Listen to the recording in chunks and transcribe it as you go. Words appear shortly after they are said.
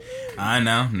I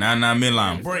know. Now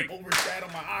midline break. Overshadow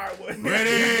my Iowa.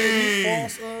 Ready.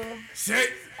 Set.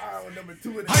 Iowa number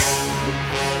 2 in the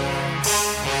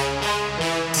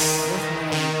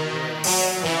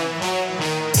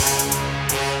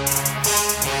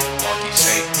Marky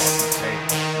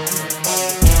Say.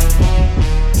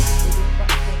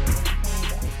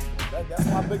 That's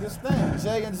my biggest thing.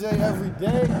 J&J every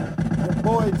day. Your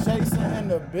boy Jason in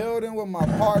the building with my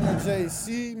partner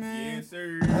JC, man. Yes,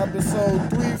 sir. Episode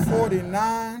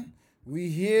 349. We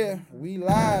here. We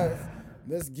live.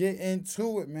 Let's get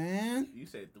into it, man. You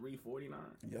said 349?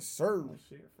 Yes, sir. Oh,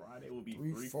 shit. Friday will be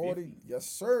 340. 350. Yes,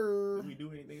 sir. Do we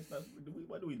do anything special?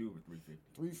 What do we do for 350?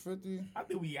 350. I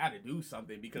think we got to do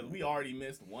something because we already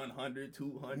missed 100,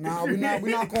 200. Nah, we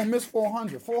not gonna miss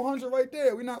 400. 400 right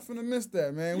there. We not finna miss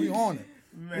that, man. We on it.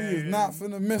 Man. We is not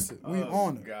finna miss it. We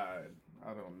on it. God.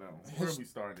 I don't know. Where are we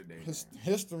starting today?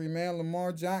 History, man.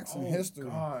 Lamar Jackson, history.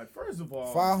 God. First of all,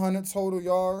 500 total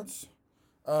yards,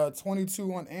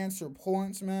 22 unanswered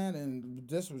points, man, and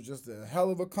this was just a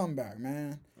hell of a comeback,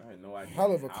 man. I had no idea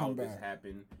Hell of a how comeback. this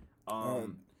happened.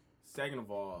 Second of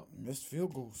all, Missed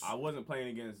field goals. I wasn't playing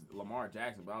against Lamar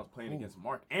Jackson, but I was playing against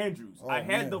Mark Andrews. Oh, I had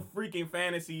man. the freaking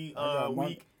fantasy got Mark-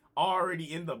 week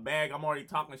already in the bag. I'm already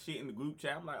talking shit in the group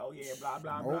chat. I'm like, oh yeah, blah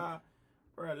blah Nope. blah.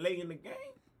 Bro, late in the game,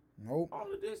 Nope.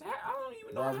 all of this, I don't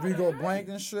even know. how Rodrigo that happened.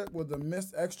 Blankenship with a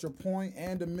missed extra point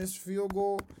and a missed field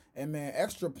goal. And man,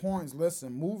 extra points.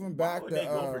 Listen, moving Why back would they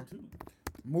go for the 2?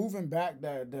 moving back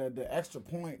the extra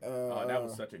point. Oh, that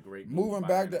was such a great move Moving by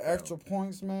back the the NFL. extra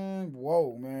points, man.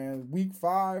 Whoa, man. Week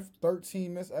 5,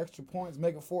 13 missed extra points,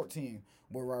 make it 14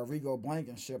 with Rodrigo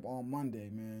Blankenship on Monday,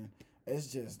 man. It's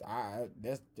just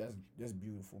that's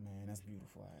beautiful, man. That's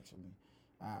beautiful, actually.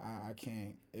 I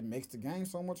can't. It makes the game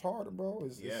so much harder, bro.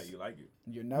 Yeah, you like it.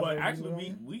 You're never. But you actually, know what I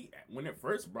mean? we when it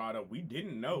first brought up, we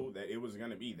didn't know that it was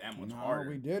gonna be that much No, harder,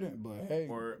 we didn't. But hey,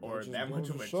 or it just that goes much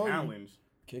to of a show you, challenge.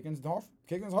 Kicking's hard.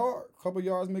 A couple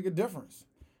yards make a difference.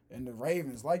 And the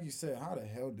Ravens, like you said, how the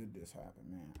hell did this happen,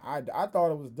 man? I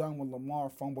thought it was done when Lamar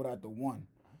fumbled at the 1.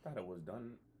 I thought it was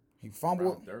done He around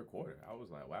fumbled. third quarter. I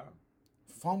was like, wow.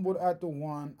 Fumbled at the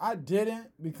 1. I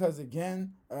didn't because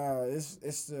again,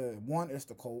 it's the 1, it's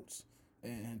the Colts,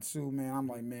 and 2, man, I'm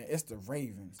like, man, it's the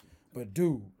Ravens. But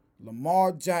dude,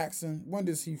 Lamar Jackson, when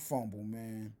does he fumble,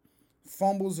 man?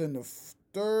 Fumbles in the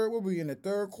third. What we in the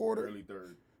third quarter?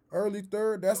 Early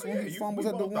third. That's Oh, when yeah, he fumbles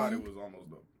at the both thought 1. it was almost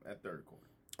at third quarter.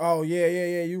 Oh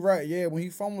yeah. You're right. Yeah, when he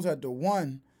fumbles at the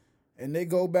 1, and they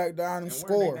go back down and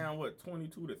score. They down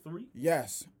 22-3?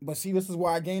 Yes, but see, this is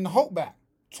why I gained the hope back.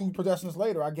 2 possessions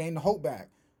later, I gained the hope back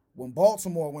when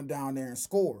Baltimore went down there and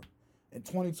scored, and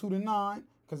 22-9.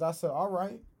 Because I said, all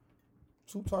right,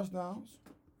 2 touchdowns,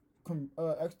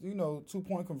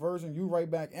 2-point conversion. You right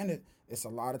back in it. It's a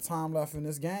lot of time left in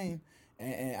this game,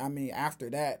 and I mean after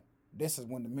that, this is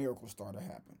when the miracle started to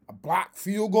happen. A blocked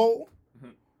field goal,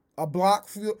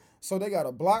 So they got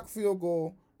a blocked field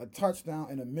goal, a touchdown,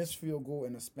 and a missed field goal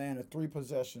in a span of 3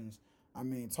 possessions. I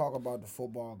mean, talk about the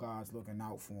football gods looking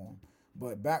out for him.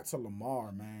 But back to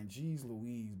Lamar, man. Jeez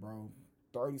Louise, bro.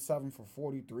 37 for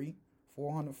 43,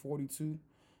 442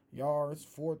 yards,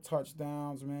 4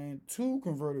 touchdowns, man. 2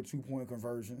 converted 2-point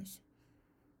conversions,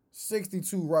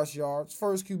 62 rush yards.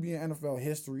 First QB in NFL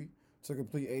history to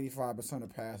complete 85% of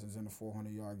passes in a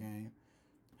 400-yard game.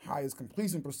 Highest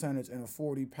completion percentage in a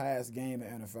 40-pass game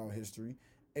in NFL history,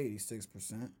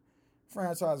 86%.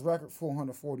 Franchise record,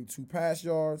 442 pass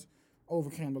yards.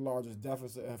 Overcame the largest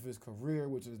deficit of his career,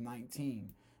 which is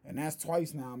 19. And that's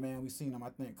twice now, man. We've seen him, I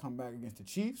think, come back against the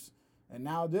Chiefs. And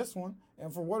now this one.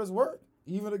 And for what it's worth,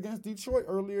 even against Detroit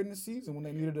earlier in the season when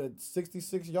they needed a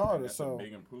 66-yard or That's so. a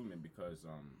big improvement because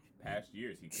past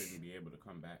years he couldn't be able to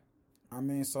come back. I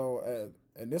mean,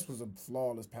 and this was a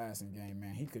flawless passing game,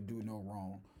 man. He could do no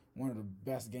wrong. One of the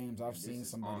best games I've seen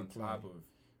somebody play. On top of,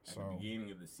 at the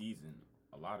beginning of the season,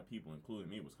 a lot of people, including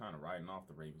me, was kind of riding off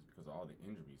the Ravens because of all the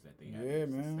injuries that they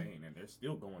had to sustain. And they're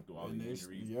still going through all the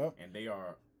injuries. Yep. And they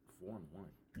are 4-1.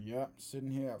 Yep, sitting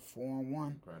here at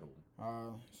 4-1. Incredible.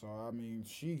 So I mean,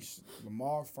 sheesh,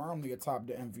 Lamar firmly atop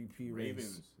the MVP race.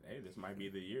 Ravens, hey, this might be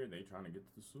the year they're trying to get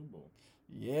to the Super Bowl.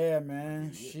 Yeah,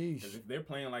 man. Sheesh. Because if they're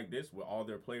playing like this with all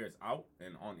their players out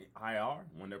and on IR,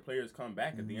 when their players come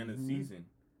back at the end of the season,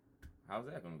 how's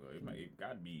that gonna go? It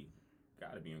gotta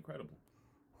be incredible.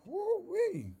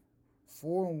 Woo-wee.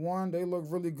 4-1, they look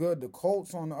really good. The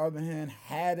Colts, on the other hand,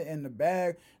 had it in the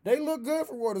bag. They look good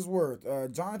for what it's worth.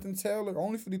 Jonathan Taylor,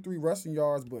 only 53 rushing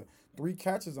yards, but 3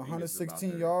 catches,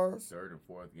 116 yards. Third and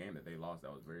fourth game that they lost,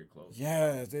 that was very close.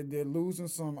 Yes, they're losing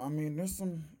some. I mean, there's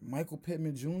some Michael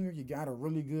Pittman Jr. You got a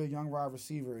really good young wide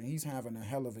receiver, and he's having a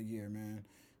hell of a year, man.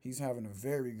 He's having a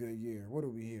very good year. What are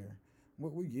we here?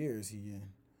 What year is he in?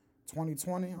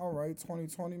 2020? All right,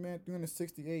 2020, man.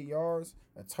 368 yards,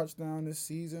 a touchdown this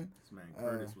season. This man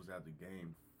Curtis was at the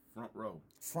game front row.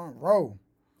 Front row.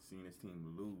 Seeing his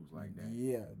team lose like that.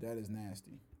 Yeah, that is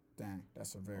nasty. Dang,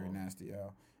 that's a very nasty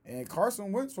L. And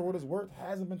Carson Wentz, for what it's worth,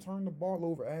 hasn't been turning the ball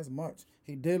over as much.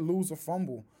 He did lose a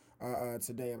fumble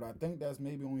today, but I think that's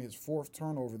maybe only his 4th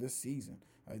turnover this season.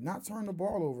 Not turning the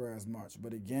ball over as much,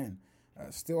 but again,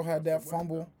 still had that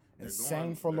fumble. And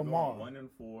same for Lamar.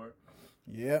 1-4.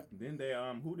 Yep. Then they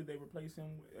who did they replace him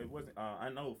with? It wasn't I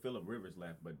know Phillip Rivers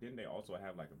left, but didn't they also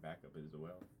have like a backup as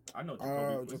well? I know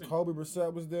Jacoby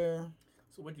Brissett was there.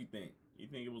 So what do you think? You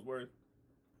think it was worth?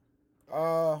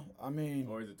 I mean,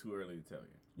 or is it too early to tell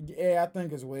you? Yeah, I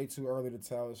think it's way too early to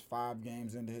tell. It's 5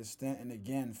 games into his stint, and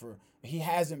again, he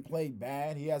hasn't played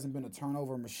bad. He hasn't been a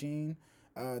turnover machine.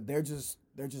 They're just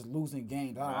losing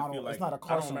games. I don't. It's not a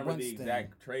Carson Wentz thing. I don't remember the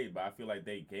exact trade, but I feel like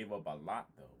they gave up a lot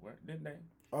though. Didn't they?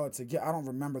 I don't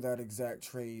remember that exact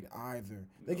trade either.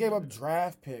 They gave up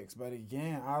draft picks, but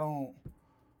again,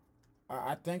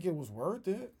 I think it was worth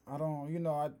it.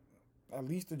 At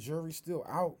least the jury's still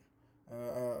out.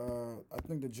 I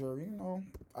think the jury,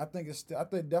 I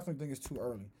definitely think it's too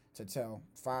early to tell.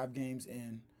 5 games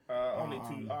in. Only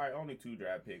 2. All right, only 2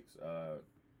 draft picks.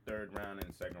 3rd round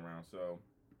and 2nd round. So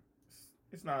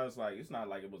it's not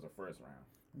like it was a 1st round.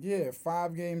 Yeah,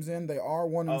 5 games in, they are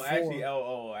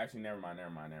 1-4. Actually, never mind.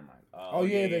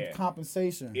 The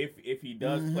compensation. If he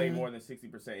does play more than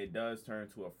 60%, it does turn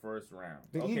to a 1st round.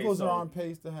 The Eagles are on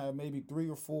pace to have maybe 3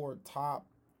 or 4 top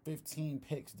 15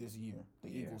 picks this year. The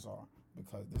Eagles are,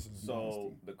 because this is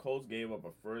nasty. The Colts gave up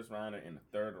a 1st rounder in the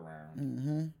 3rd round.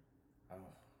 Mm-hmm.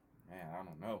 Oh man, I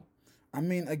don't know. I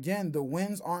mean, again, the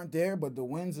wins aren't there, but the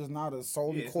wins is not a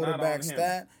solely quarterback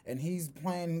stat, and he's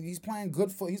playing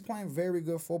good he's playing very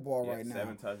good football right now.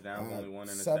 7 touchdowns, only 1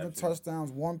 interception. 7 touchdowns,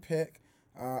 1 pick.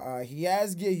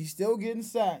 He's still getting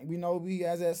sacked. We know he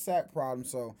has that sack problem,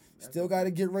 so still got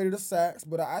to get rid of the sacks.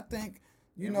 But I think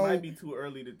it might be too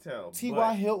early to tell.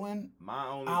 T.Y. Hilton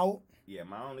out. Yeah,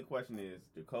 my only question is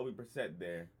Jacoby Brissett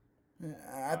there.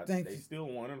 I think they still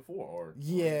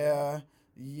 1-4.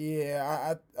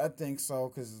 I think so,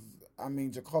 because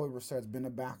Jacoby Brissett's been a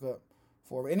backup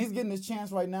for, and he's getting his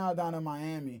chance right now down in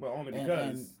Miami. Well, only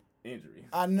because injury.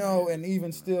 I know, and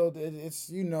even still, it's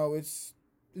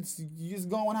just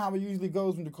going how it usually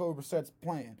goes when Jacoby Brissett's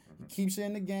playing. He keeps you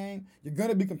in the game. You're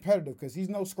gonna be competitive because he's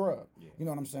no scrub. Yeah. You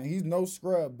know what I'm saying? He's no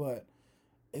scrub, but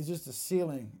it's just a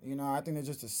ceiling. I think it's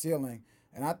just a ceiling,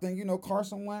 and I think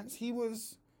Carson Wentz, he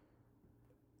was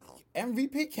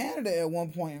MVP candidate at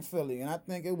one point in Philly, and I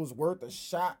think it was worth a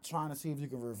shot trying to see if you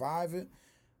can revive it.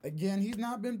 Again, he's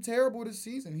not been terrible this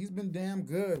season. He's been damn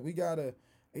good.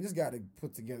 They just gotta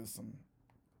put together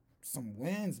some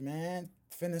wins, man.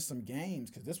 Finish some games,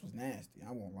 because this was nasty.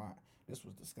 I won't lie. This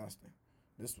was disgusting.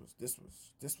 This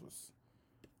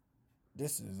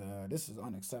is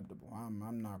unacceptable.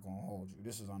 I'm not gonna hold you.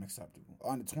 This is unacceptable.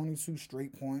 Under 22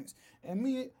 straight points, and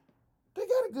they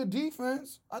got a good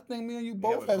defense. I think me and you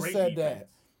both have said that.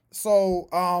 So,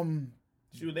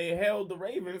 shoot, they held the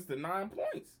Ravens to 9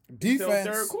 points. Defense.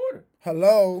 Until 3rd quarter.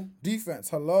 Hello. Defense.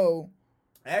 Hello.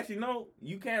 Actually, no,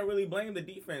 you can't really blame the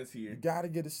defense here. You got to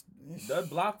get the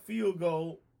block field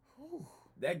goal,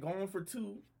 that going for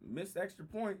 2, missed extra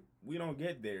point, we don't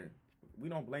get there. We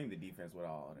don't blame the defense with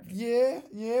all of that.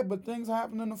 Yeah, but things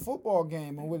happen in the football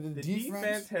game. And with the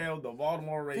defense held the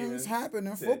Baltimore Ravens. Things happen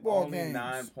in football only games.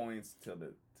 9 points to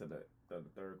the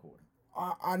 3rd quarter.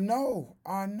 I know.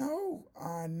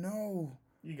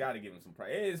 You got to give them some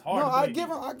props. It is hard. No,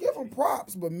 I give them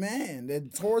props, but man,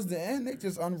 towards the end they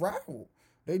just unraveled.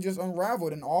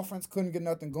 And offense couldn't get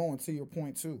nothing going. To your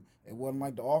point too, it wasn't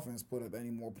like the offense put up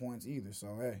any more points either.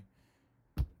 So hey,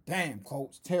 damn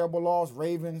Colts, terrible loss.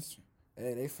 Ravens,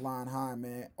 hey, they flying high,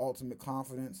 man. Ultimate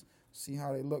confidence. See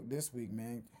how they look this week,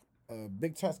 man.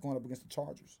 Big test going up against the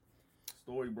Chargers.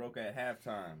 Story broke at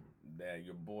halftime that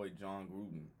your boy John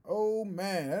Gruden. Oh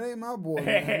man, that ain't my boy.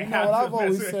 Man. You know what I've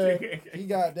always said? He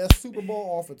got that Super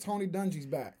Bowl off of Tony Dungy's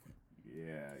back.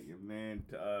 Yeah, your man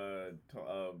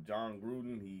John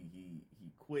Gruden, he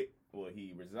quit. Well,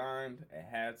 he resigned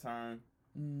at halftime.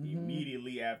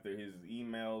 Immediately after his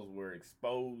emails were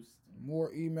exposed.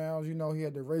 More emails. He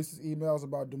had the racist emails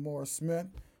about DeMaurice Smith.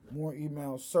 More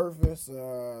emails surfaced,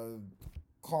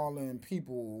 calling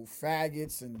people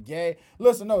faggots and gay.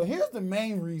 Listen, no, here's the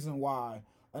main reason why.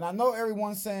 And I know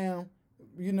everyone's saying,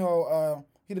 he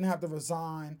didn't have to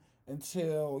resign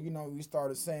until, we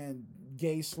started saying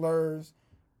gay slurs.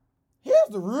 Here's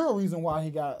the real reason why he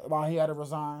had to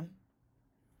resign.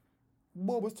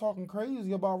 Boy was talking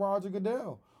crazy about Roger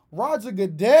Goodell. Roger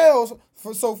Goodell's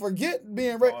so forget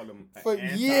being for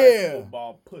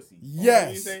football pussy.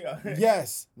 Yes,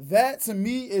 yes, that to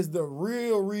me is the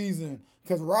real reason.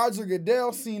 Because Roger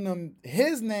Goodell seen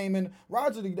his name, and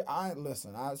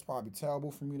it's probably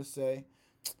terrible for me to say.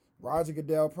 Roger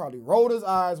Goodell probably rolled his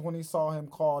eyes when he saw him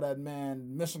call that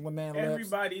man Michelin Man lips.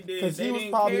 Everybody did. Because he was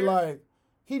probably like,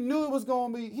 he knew it was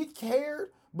going to be, he cared,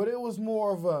 but it was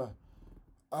more of a,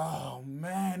 oh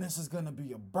man, this is going to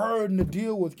be a burden to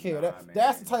deal with care.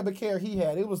 That's the type of care he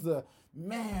had. It was the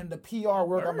PR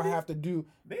work I'm going to have to do.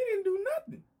 They didn't do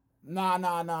nothing. Nah.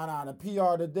 The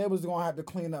PR, they was going to have to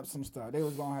clean up some stuff. They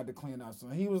was going to have to clean up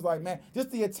some. He was like, man,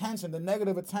 just the attention, the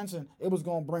negative attention it was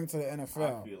going to bring to the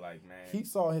NFL. I feel like, man. He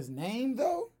saw his name,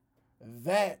 though.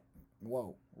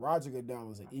 Roger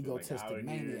Goodell is an egotistic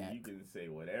maniac. You can say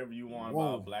whatever you want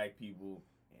about black people,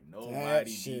 and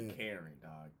nobody be caring,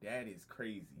 dog. That is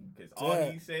crazy. Because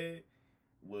all he said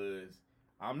was,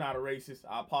 I'm not a racist.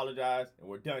 I apologize, and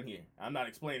we're done here. I'm not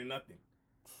explaining nothing.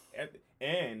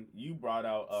 And you brought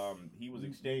out he was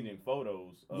exchanging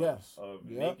photos of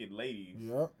naked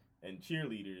ladies and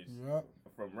cheerleaders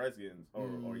from Redskins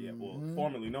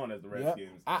formerly known as the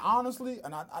Redskins. I honestly,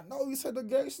 and I know you said the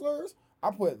gay slurs,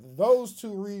 I put those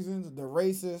two reasons, the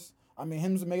racist,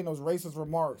 him making those racist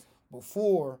remarks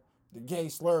before the gay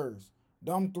slurs.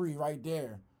 Them three right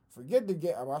there. Forget the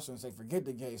gay, I shouldn't say forget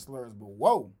the gay slurs, but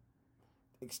whoa.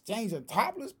 Exchanging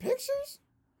topless pictures?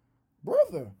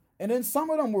 Brother. And then some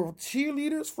of them were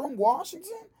cheerleaders from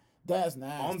Washington. That's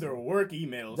nasty. On their work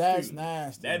emails, That's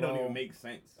nasty. That don't even make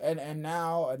sense. And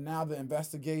now the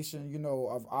investigation,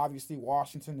 of obviously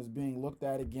Washington is being looked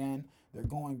at again. They're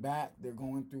going back. They're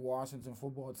going through Washington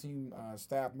football team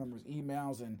staff members'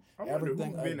 emails and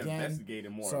everything who's been again.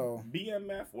 Investigating more, so,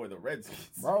 BMF or the Redskins?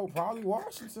 Bro, probably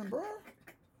Washington, bro.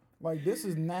 Like, this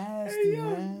is nasty,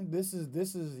 man. This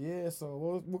is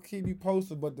So we'll keep you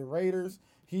posted. But the Raiders,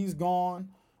 he's gone.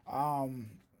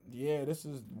 This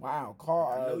is wow.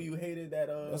 I know you hated that.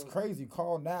 That's crazy.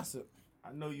 Carl Nassib.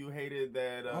 I know you hated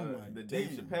that. The Dave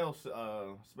Chappelle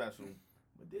special,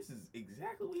 but this is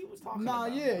exactly what he was talking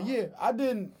about. I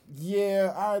didn't.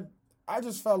 Yeah, I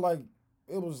just felt like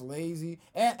it was lazy,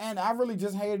 and I really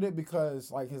just hated it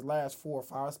because like his last 4 or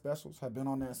 5 specials have been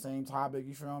on that same topic.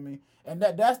 You feel me? And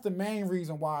that's the main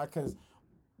reason why, because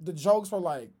the jokes were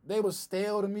like they was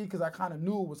stale to me because I kind of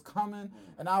knew it was coming,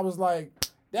 and I was like,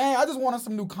 dang, I just wanted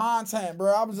some new content,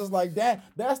 bro. I was just like,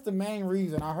 that's the main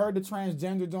reason. I heard the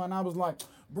transgender joint, and I was like,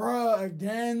 bro,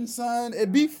 again, son.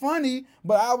 It'd be funny,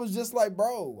 but I was just like,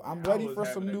 bro, I'm ready for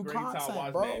some new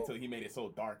content, bro. Until he made it so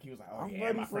dark. He was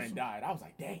like, my friend died. I was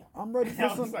like, damn. I'm ready for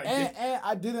some. And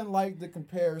I didn't like the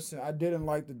comparison. I didn't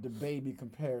like the baby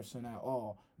comparison at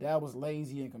all. That was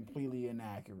lazy and completely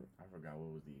inaccurate. I forgot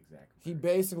what was the exact. He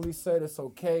basically said it's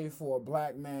okay for a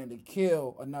black man to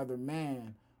kill another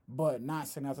man, but not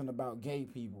say nothing about gay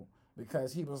people,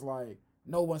 because he was like,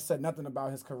 no one said nothing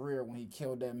about his career when he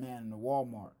killed that man in the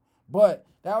Walmart. But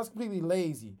that was completely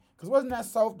lazy, because wasn't that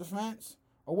self-defense?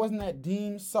 Or wasn't that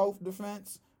deemed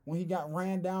self-defense when he got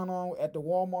ran down on at the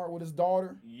Walmart with his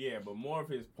daughter? Yeah, but more of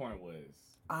his point was...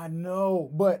 I know,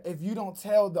 but if you don't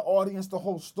tell the audience the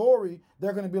whole story,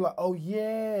 they're going to be like, oh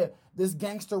yeah, this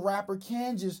gangster rapper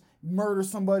can just murder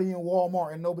somebody in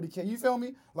Walmart and nobody can. You feel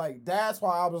me? Like, that's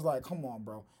why I was like, come on,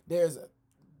 bro.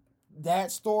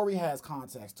 That story has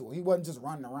context to it. He wasn't just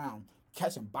running around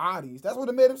catching bodies. That's what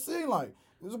it made him seem like.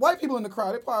 It was white people in the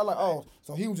crowd. They probably like, oh,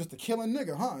 so he was just a killing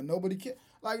nigga, huh? Nobody killed.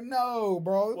 Like, no,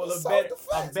 bro. It was a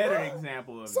better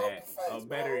example of that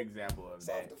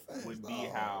would be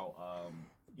how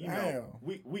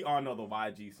we all know the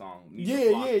YG song.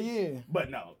 Yeah. But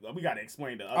no, we gotta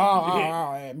explain the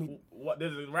other.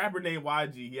 There's a rapper named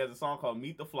YG. He has a song called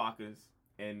 "Meet the Flockers,"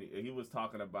 and he was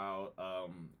talking about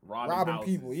robbing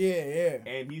people. Yeah.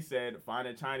 And he said, find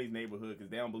a Chinese neighborhood because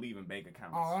they don't believe in bank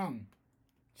accounts.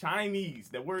 Chinese.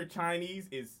 The word Chinese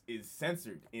is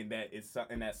censored in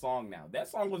that song now. That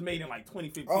song was made in like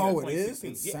 2015. Oh, it is?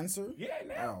 It's censored? Yeah,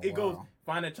 now it goes,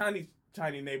 find a Chinese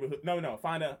neighborhood. No,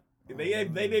 find a...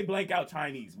 They blank out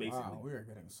Chinese, basically. Wow, we are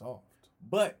getting soft.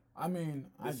 But,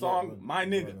 the song, My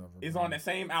Nigga, is on the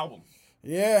same album.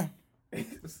 Yeah.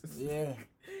 Yeah.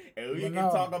 And we can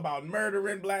talk about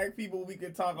murdering black people. We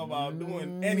can talk about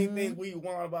doing anything we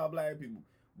want about black people.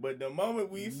 But the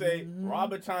moment we say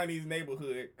rob a Chinese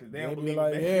neighborhood because they don't believe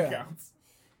in bank accounts,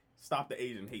 stop the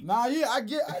Asian hate. Nah, yeah, I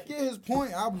get his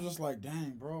point. I was just like,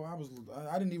 dang, bro,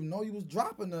 I didn't even know he was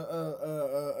dropping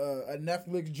a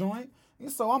Netflix joint.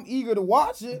 And so I'm eager to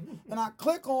watch it, and I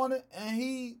click on it, and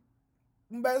he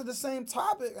back to the same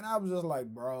topic, and I was just like,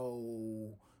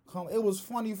 bro, come. It was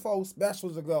funny 4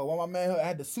 specials ago when my man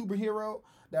had the superhero.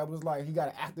 that was like he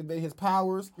got to activate his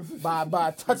powers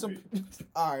by touching.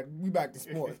 All right, we back to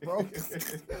sports, bro.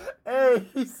 Hey,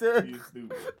 he said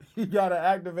he got to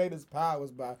activate his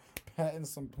powers by patting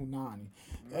some punani.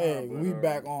 Hey, we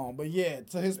back on. But yeah,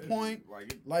 to his point,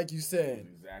 like you said,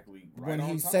 exactly when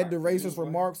he said the racist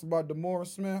remarks about DeMaurice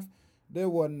Smith, there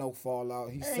wasn't no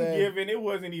fallout. He said, given, it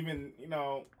wasn't even,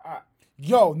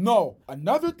 yo, no.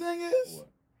 Another thing is, what?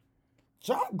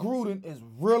 John Gruden is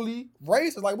really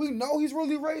racist. Like, we know he's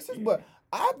really racist, but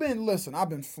I've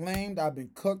been flamed, I've been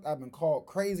cooked, I've been called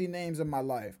crazy names in my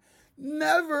life.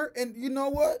 Never, and you know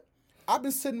what? I've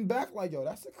been sitting back like, yo,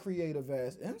 that's a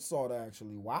creative-ass insult,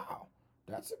 actually. Wow.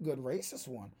 That's a good racist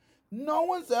one. No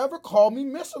one's ever called me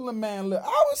Michelin Man lip.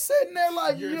 I was sitting there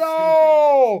like,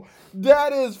 yo,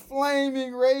 that is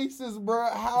flaming racist, bro.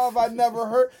 How have I never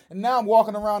heard? And now I'm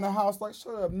walking around the house like,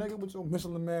 shut up, nigga, with your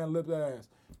Michelin Man lip ass.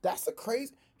 That's a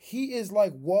crazy. He is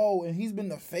like, whoa, and he's been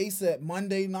the face at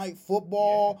Monday Night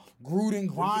Football, Gruden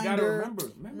Grinder. You gotta remember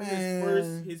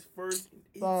man, his first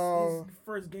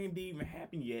game didn't even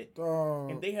happen yet,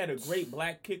 and they had a great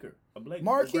black kicker,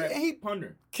 he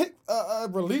punter.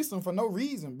 Released him for no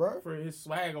reason, bro. For his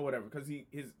swag or whatever, because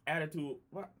his attitude.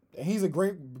 What? And he's a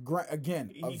very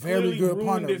good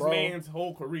punter, this bro. Man's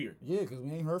whole career. Yeah, because we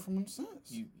ain't heard from him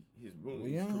since.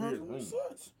 We ain't heard from him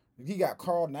since. He got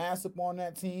Carl Nassib on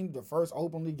that team, the first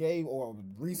openly gay or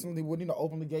recently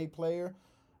openly gay player.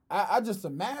 I just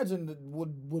imagine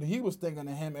what he was thinking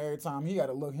of him every time he got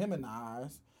to look him in the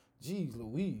eyes. Jeez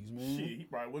Louise, man. Shit, he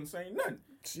probably wasn't saying nothing.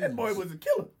 Jeez. That boy was a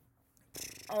killer.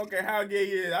 I don't care how gay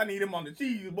he is. I need him on the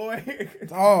cheese, boy.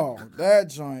 Oh, that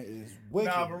joint is wicked.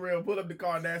 Nah, for real. Pull up the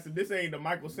Carl Nassib. This ain't the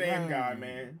Michael Sam guy,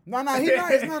 man. No, he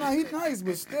nice. He nice,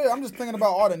 but still, I'm just thinking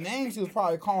about all the names he was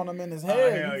probably calling him in his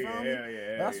head. Hell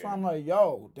yeah. That's why I'm like,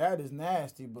 yo, that is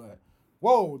nasty. But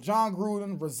whoa, John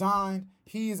Gruden resigned.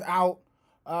 He's out.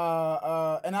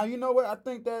 And now you know what? I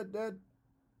think that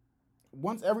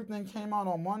once everything came out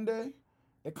on Monday,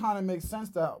 it kind of makes sense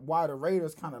that why the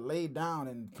Raiders kind of laid down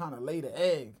and kind of laid the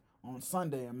egg on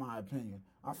Sunday, in my opinion.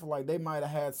 I feel like they might have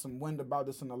had some wind about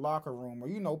this in the locker room,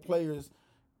 or players,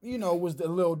 was a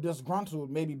little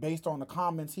disgruntled, maybe based on the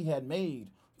comments he had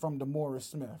made from DeMaurice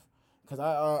Smith.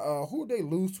 Because who they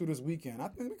lose to this weekend? I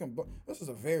think we can.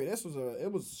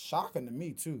 It was shocking to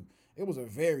me too. It was a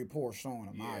very poor showing,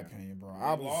 in my opinion, bro.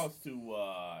 I lost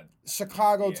to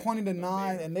Chicago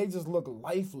 20-9, and they just look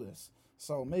lifeless.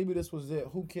 So maybe this was it.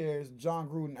 Who cares? John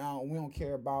Gruden out. We don't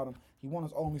care about him. He won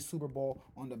his only Super Bowl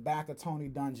on the back of Tony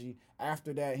Dungy.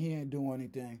 After that, he ain't doing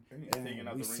anything.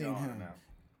 And we seen him. Now.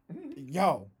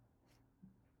 Yo,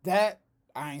 that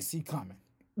I ain't see coming.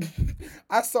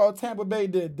 I saw Tampa Bay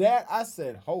did that. I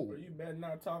said, ho. Bro, you better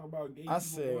not talk about gay. I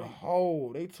said, ho.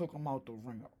 They took him out the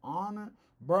Ring of Honor.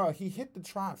 Bro, he hit the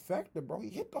trifecta, bro. He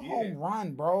hit the home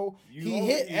run, bro. He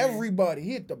hit everybody.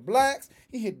 He hit the blacks.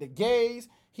 He hit the gays.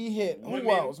 He hit women.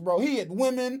 Who else, bro? He hit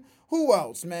women. Who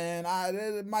else, man?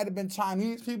 It might have been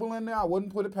Chinese people in there. I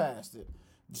wouldn't put it past it.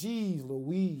 Jeez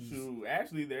Louise. Shoot,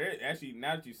 actually,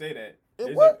 now that you say that,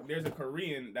 there's a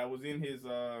Korean that was in his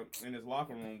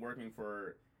locker room working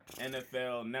for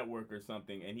NFL Network or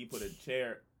something, and he put his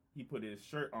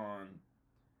shirt on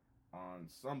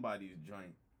somebody's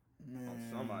joint. Man.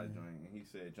 On somebody's joint, and he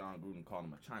said John Gruden called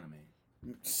him a Chinaman.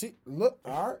 See, look,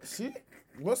 all right, see,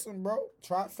 listen, bro,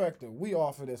 trifecta. We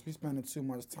off of this. We spending too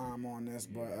much time on this,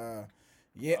 but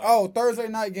Thursday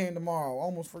night game tomorrow.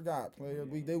 Almost forgot, player.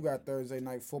 We do got Thursday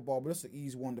night football, but it's an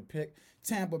easy one to pick.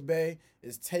 Tampa Bay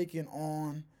is taking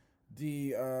on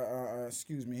the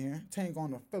taking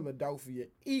on the Philadelphia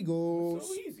Eagles.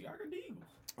 So easy. I got the Eagles.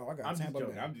 Oh, I got Tampa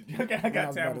Bay. I'm just joking. I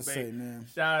got Tampa Bay. Say, man.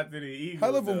 Shout out to the Eagles.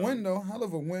 Hell of a win, though. Hell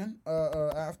of a win.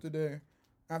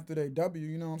 After they W,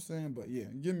 you know what I'm saying? But yeah,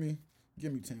 give me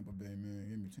Tampa Bay, man.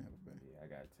 Give me Tampa Bay. Yeah, I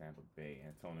got Tampa Bay.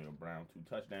 Antonio Brown, 2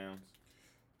 touchdowns.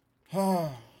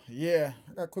 Yeah.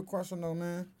 I got a quick question though,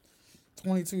 man.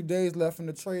 22 days left in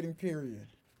the trading period.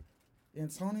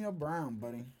 Antonio Brown,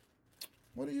 buddy.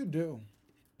 What do you do?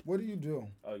 What do you do?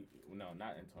 Oh no,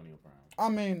 not Antonio Brown. I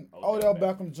mean Odell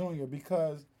Beckham Jr.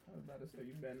 because I was about to say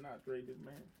you better not trade this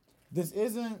man. This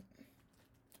isn't.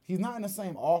 He's not in the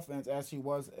same offense as he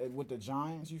was with the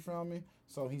Giants, you feel me?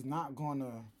 So he's not going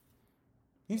to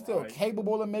 – he's still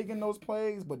capable of making those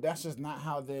plays, but that's just not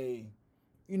how they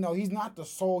 – he's not the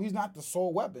sole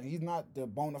weapon. He's not the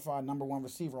bona fide number one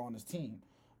receiver on his team.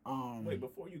 Wait,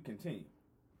 before you continue,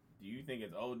 do you think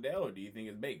it's Odell or do you think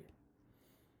it's Baker?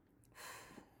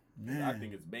 Man. I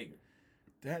think it's Baker.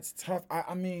 That's tough.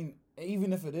 I mean,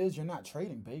 even if it is, you're not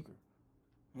trading Baker.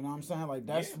 You know what I'm saying? Like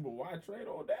that's but why trade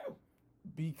Odell?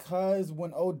 Because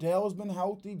when Odell's been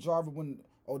healthy, when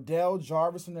Odell,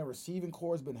 Jarvis, and their receiving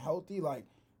core has been healthy. Like,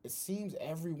 it seems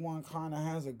everyone kind of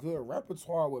has a good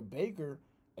repertoire with Baker,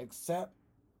 except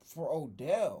for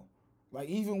Odell. Like,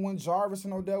 even when Jarvis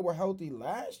and Odell were healthy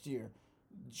last year,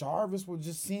 Jarvis would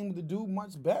just seem to do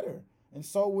much better. And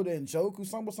so would Njoku,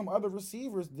 some other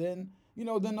receivers than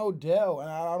than Odell.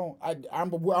 And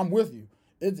I'm with you.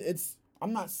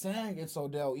 I'm not saying it's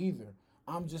Odell either.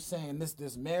 I'm just saying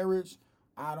this marriage,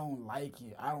 I don't like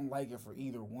it. I don't like it for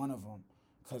either one of them,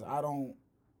 cause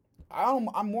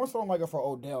I'm more so don't like it for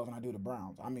Odell than I do the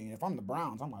Browns. I mean, if I'm the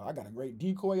Browns, I'm like, I got a great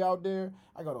decoy out there.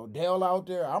 I got Odell out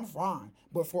there. I'm fine.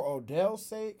 But for Odell's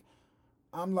sake,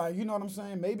 I'm like, you know what I'm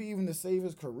saying? Maybe even to save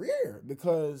his career,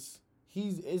 because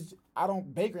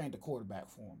Baker ain't the quarterback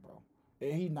for him, bro.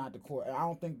 He's not the quarterback. I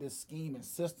don't think this scheme and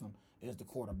system is the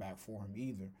quarterback for him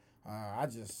either. I'm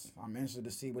interested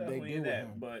to see what Definitely they do with him.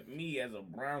 But me as a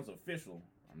Browns official,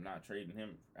 I'm not trading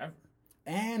him ever.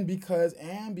 And because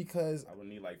I would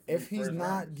need like if he's not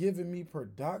rounds. giving me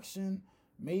production,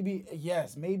 maybe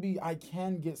I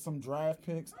can get some draft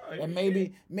picks and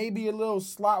maybe a little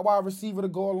slot wide receiver to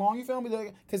go along. You feel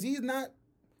me? Because he's not.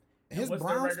 His What's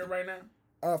Browns their record right now?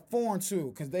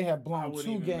 4-2, because they have blown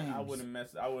 2 games. I wouldn't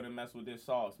mess with this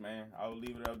sauce, man. I would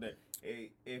leave it up there.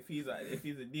 If he's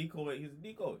a decoy, he's a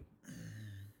decoy.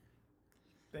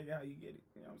 Think how you get it.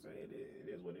 You know what I'm saying? It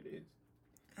is what it is.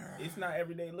 It's not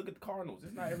every day. Look at the Cardinals.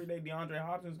 It's not every day DeAndre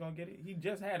Hopkins gonna get it. He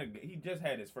just had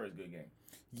his first good game.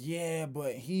 Yeah,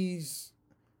 but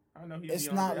I know he's. It's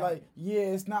DeAndre not Hopkins.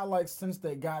 it's not like since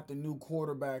they got the new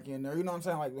quarterback in there. You know what I'm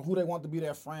saying? Like, who they want to be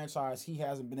their franchise, he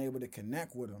hasn't been able to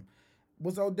connect with them.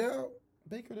 Was Odell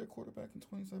Baker their quarterback in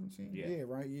 2017? Yeah.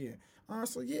 Right. Yeah.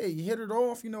 So yeah, he hit it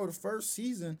off. The first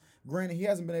season. Granted, he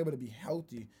hasn't been able to be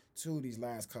healthy too these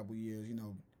last couple years.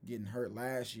 Getting hurt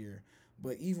last year.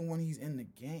 But even when he's in the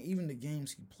game, even the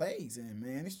games he plays in,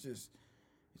 man, it's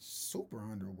super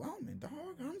underwhelming, dog.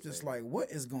 I'm just like,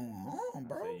 what is going on,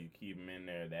 bro? I say you keep him in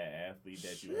there, that athlete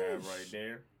that you have right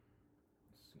there.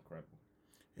 It's incredible.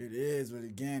 It is, but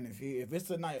again, if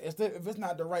it's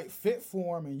not the right fit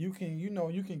for him, and you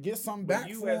can get something back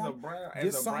for him,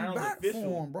 get something back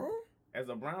for him, bro. As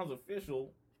a Browns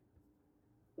official,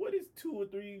 what is 2 or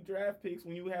 3 draft picks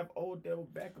when you have Odell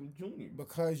Beckham Jr.?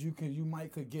 Because you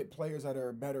could get players that are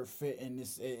a better fit in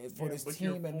this for this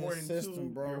team and this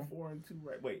system, bro. You're 4-2,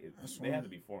 right? Wait, they have to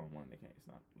be 4-1. They can't. It's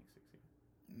not week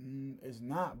 16. It's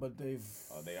not, but they've.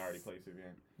 Oh, they already played 6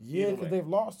 games. Yeah, because they've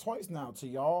lost twice now to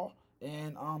y'all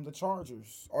and the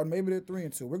Chargers, or maybe they're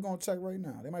 3-2. We're gonna check right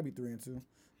now. They might be 3-2.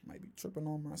 Might be tripping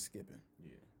on my skipping.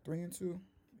 Yeah, 3-2.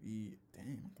 Yeah,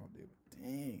 dang, I thought they were.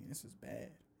 Dang, this is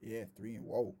bad. Yeah, 3 and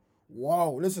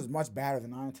whoa, this is much better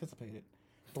than I anticipated.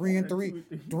 3-3,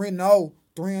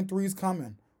 3-3's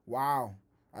coming. Wow,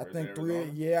 I think 3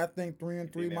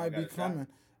 and 3 might be coming.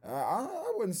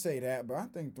 I wouldn't say that, but I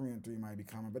think 3 and 3 might be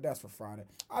coming. But that's for Friday.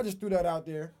 I just threw that out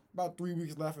there. About 3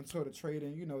 weeks left until the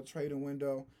trading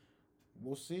window.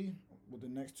 We'll see with the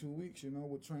next 2 weeks.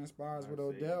 What transpires with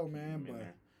Odell, man.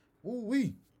 But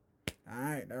woo-wee. All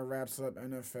right, that wraps up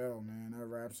NFL, man. That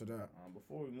wraps it up.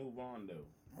 Before we move on, though.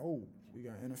 Oh, we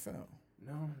got NFL.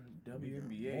 No,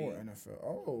 WNBA. More NFL.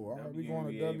 Oh, all right, we going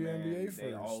to WNBA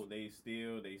first. They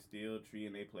still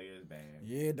treating their players bad.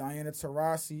 Yeah, Diana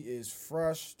Taurasi is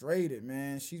frustrated,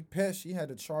 man. She's pissed. She had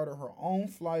to charter her own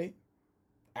flight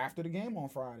after the game on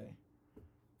Friday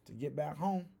to get back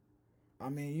home. I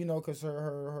mean, because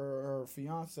her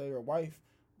fiance or wife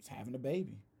was having a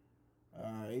baby.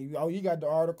 You got the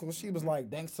article. She was like,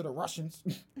 thanks to the Russians,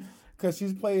 because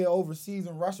she's played overseas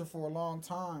in Russia for a long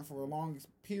time, for long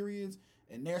periods,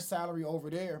 and their salary over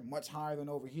there much higher than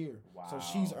over here. Wow. So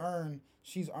she's earned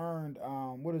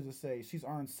what does it say? She's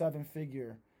earned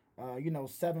 7-figure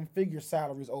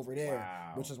salaries over there,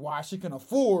 wow. Which is why she can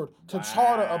afford to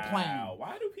charter a plane.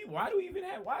 Why do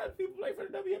people play for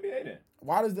the WNBA then?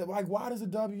 Why does the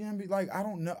WNBA I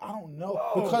don't know.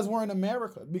 Whoa. Because we're in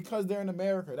America. Because they're in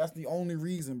America. That's the only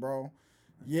reason, bro.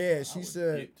 Yeah, she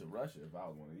said get to Russia if I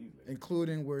was one of these ladies.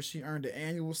 Including where she earned the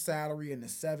annual salary in the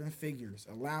 7 figures,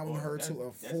 allowing her to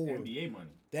afford that's NBA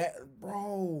money. That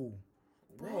bro.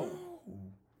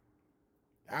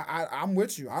 I'm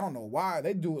with you. I don't know why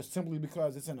they do it, simply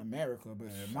because it's in America. But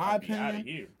in my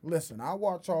opinion, listen, I'll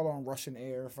watch y'all on Russian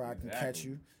air if I can catch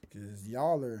you, because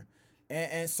y'all are.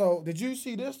 And so, did you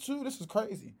see this too? This is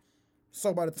crazy.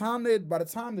 So by the time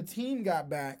the team got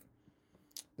back,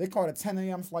 they caught a 10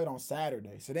 a.m. flight on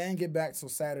Saturday. So they didn't get back till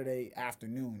Saturday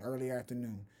afternoon, early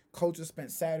afternoon. Coaches spent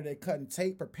Saturday cutting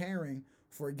tape, preparing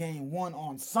for game 1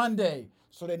 on Sunday.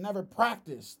 So they never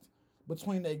practiced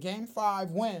between their game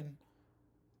 5 win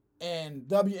and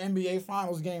WNBA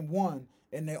Finals game 1.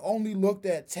 and they only looked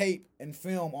at tape and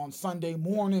film on Sunday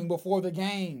morning before the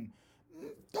game.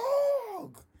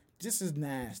 Dog, this is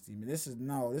nasty, man. This is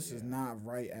not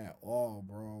right at all,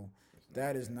 bro.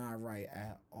 That is not right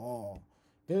at all.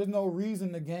 There's no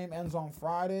reason the game ends on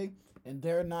Friday and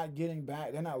they're not getting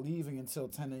back. They're not leaving until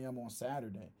 10 a.m. on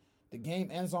Saturday. The game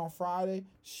ends on Friday.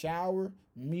 Shower,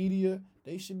 media,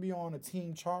 they should be on a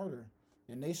team charter.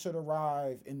 And they should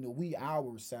arrive in the wee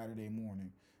hours Saturday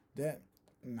morning.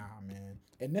 Nah, man.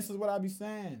 And this is what I be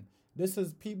saying. This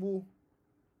is people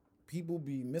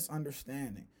be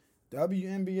misunderstanding.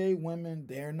 WNBA women,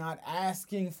 they're not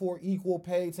asking for equal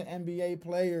pay to NBA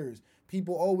players.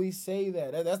 People always say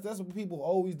that. That's what people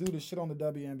always do to shit on the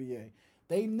WNBA.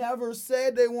 They never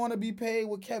said they want to be paid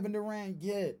what Kevin Durant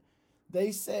get.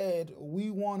 They said we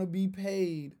want to be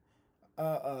paid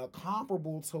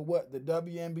comparable to what the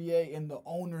WNBA and the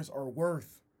owners are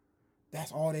worth.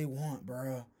 That's all they want,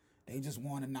 bruh. They just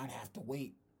want to not have to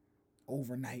wait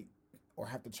overnight or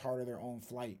have to charter their own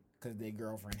flight because their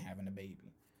girlfriend having a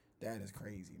baby. That is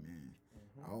crazy, man.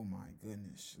 Mm-hmm. Oh my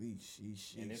goodness.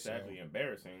 Sheesh. And it's actually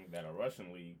embarrassing that a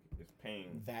Russian league is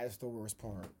paying. That's the worst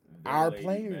part. Our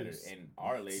players. Better, and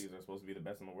our ladies are supposed to be the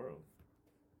best in the world.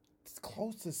 It's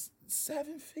close to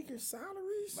 7-figure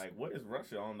salaries. Like, what is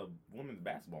Russia on the women's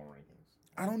basketball rankings?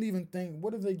 I don't even think.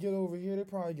 What if they get over here? They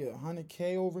probably get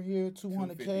 100K over here,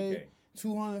 200K,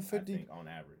 250. I think on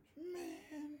average.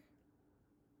 Man.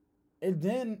 And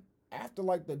then after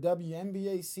like the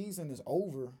WNBA season is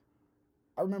over,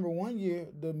 I remember one year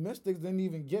the Mystics didn't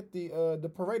even get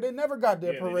the parade. They never got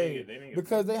their parade they didn't get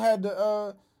because they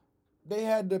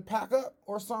had to pack up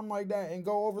or something like that and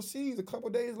go overseas a couple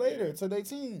days later to their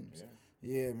teams.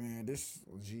 Yeah, man,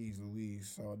 geez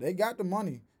Louise. So they got the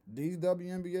money. These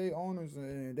WNBA owners,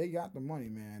 they got the money,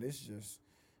 man. It's just,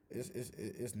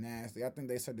 it's nasty. I think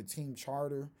they said the team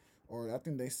charter, or I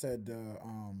think they said the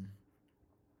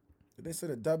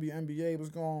WNBA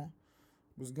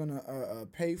was gonna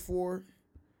pay for it.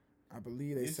 I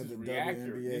believe they said the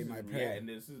WNBA might pay. And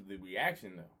this is the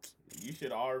reaction though. You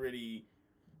should already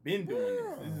been doing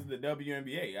this. This is the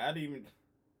WNBA.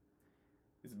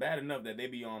 It's bad enough that they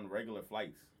be on regular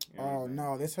flights. You know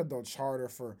no, they said they'll charter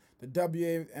for the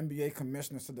WNBA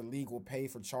commissioner said the league will pay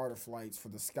for charter flights for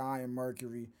the Sky and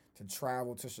Mercury to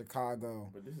travel to Chicago.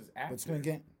 But this is after.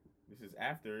 This is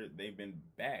after they've been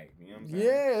bagged. You know what I'm saying?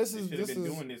 Yeah, they should have been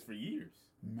doing this for years.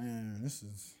 Man, this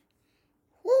is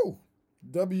whoo.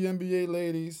 WNBA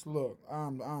ladies, look,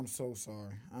 I'm so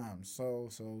sorry. I'm so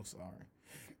sorry.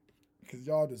 Because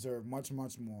y'all deserve much,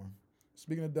 much more.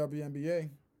 Speaking of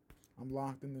WNBA, I'm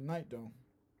locked in tonight, though.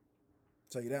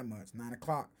 Tell you that much. 9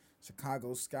 o'clock,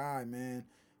 Chicago Sky, man.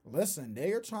 Listen,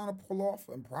 they are trying to pull off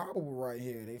improbable right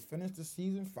here. They finished the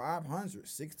season 500,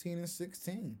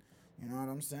 16-16. You know what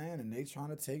I'm saying? And they trying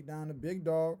to take down the big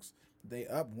dogs. They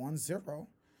up 1-0.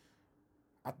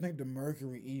 I think the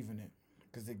Mercury even it.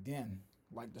 Because, again,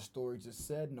 like the story just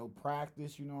said, no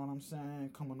practice, you know what I'm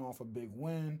saying? Coming off a big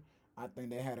win. I think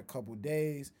they had a couple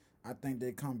days. I think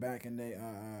they come back and they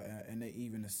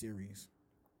even the series.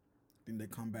 I think they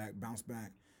come back, bounce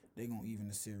back. They gonna even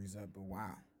the series up. But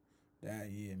wow, that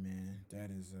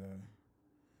is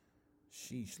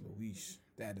sheesh Louise.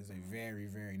 That is a very,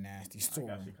 very nasty story.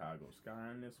 I got Chicago Sky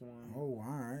in this one. Oh, all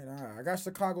right. I got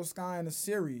Chicago Sky in the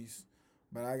series,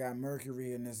 but I got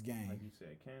Mercury in this game. Like you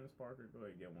said, Candace Parker, go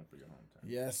ahead and get one for your hometown.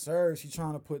 Yes, sir. She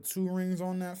trying to put 2 rings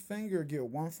on that finger. Get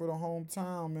one for the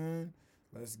hometown, man.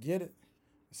 Let's get it.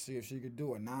 Let's see if she could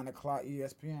do it. 9 o'clock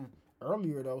ESPN.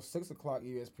 Earlier, though, 6 o'clock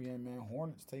ESPN, man.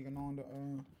 Hornets taking on the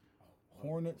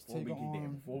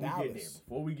Dallas.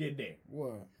 Before we get there.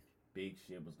 What? Big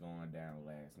shit was going down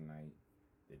last night.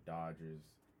 The Dodgers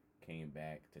came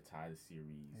back to tie the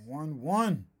series.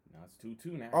 1-1. Now it's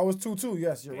 2-2 now. Oh, it's 2-2.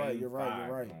 Yes, you're Game right. You're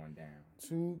right. Going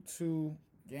down. 2-2.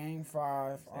 Game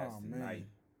 5. That's man. Night,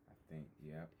 I think.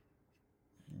 Yep.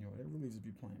 Yo, they really just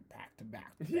be playing back to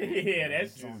back. Yeah,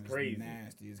 that's just crazy.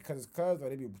 Nasty. It's because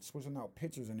they be switching out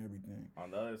pitchers and everything.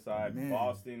 On the other side,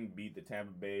 Boston beat the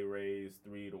Tampa Bay Rays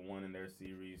 3-1 in their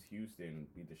series. Houston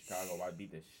beat the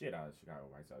shit out of Chicago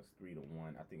White Sox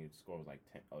 3-1. I think it score was like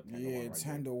 10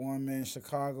 to 1. 10-1, man.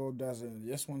 Chicago doesn't.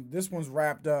 This one's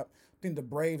wrapped up. I think the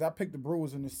Braves. I picked the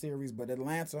Brewers in the series, but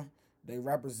Atlanta, they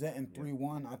representing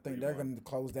 3-1. I think they're going to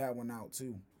close that one out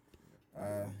too.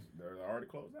 They're already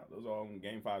closed out. Those are all in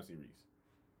Game 5 series.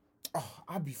 Oh,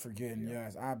 I'd be forgetting. Yeah.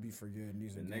 Yes, I'd be forgetting.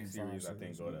 These are the next Game 5 series. I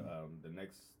think go to the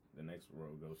next row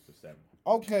goes to 7.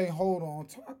 Okay, hold on.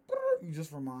 You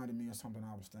just reminded me of something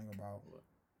I was thinking about. What?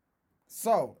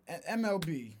 So, at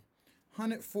MLB,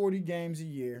 140 games a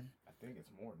year. I think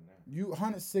it's more than that.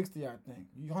 160, I think.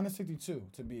 162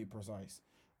 to be precise.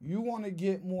 You want to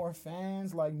get more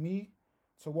fans like me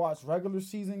to watch regular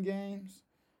season games?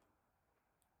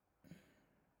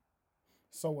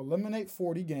 So eliminate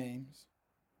 40 games.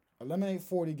 Eliminate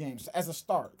 40 games as a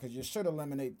start, because you should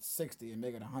eliminate 60 and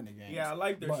make it 100 games. Yeah, I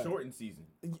like their But- shortened season.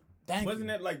 Thank Wasn't you.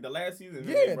 that like the last season?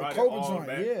 Yeah, They the brought it COVID all joint,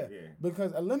 back? yeah.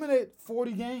 Because eliminate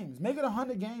 40 games. Make it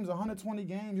 100 games, 120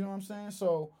 games, you know what I'm saying?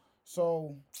 So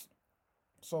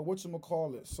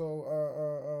whatchamacallit?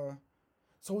 So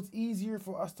it's easier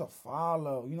for us to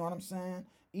follow, you know what I'm saying?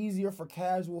 Easier for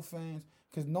casual fans,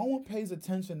 because no one pays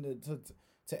attention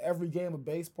to every game of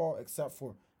baseball except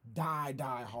for die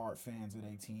hard fans of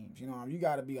their teams. You know, you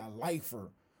got to be a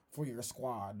lifer for your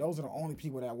squad. Those are the only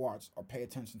people that watch or pay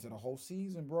attention to the whole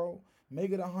season, bro.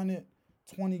 Make it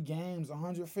 120 games,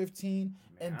 115,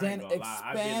 and then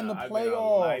expand the I've been a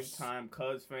playoffs. lifetime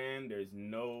Cubs fan. There's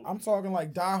no. I'm talking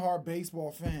like diehard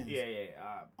baseball fans. Yeah.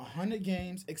 100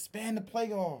 games, expand the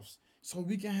playoffs so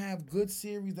we can have good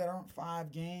series that aren't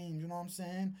 5 games. You know what I'm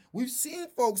saying? We've seen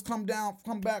folks come back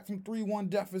from 3-1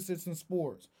 deficits in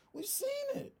sports. We've seen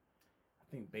it. I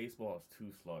think baseball is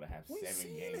too slow to have We've 7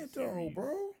 seen games it though,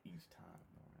 bro. each time.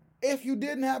 If you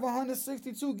didn't have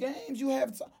 162 games, you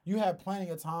have plenty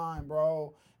of time,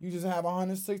 bro. You just have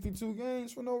 162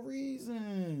 games for no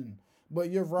reason. But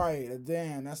you're right.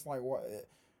 Damn, that's like what?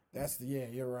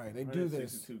 You're right. They do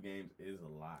this. 162 games is a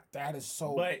lot. That is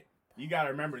so. But you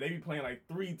gotta remember, they be playing like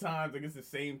 3 times against the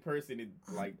same person in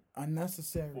like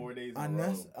unnecessary. 4 days in a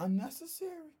row.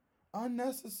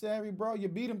 Unnecessary, bro. You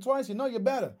beat them twice. You know you're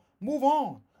better. Move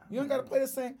on. You don't gotta play the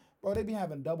same. Bro, they be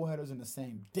having doubleheaders in the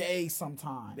same day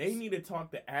sometimes. They need to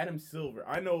talk to Adam Silver.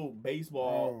 I know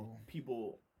baseball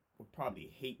people would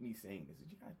probably hate me saying this, but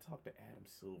you gotta talk to Adam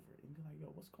Silver and be like, yo,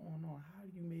 what's going on? How do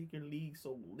you make your league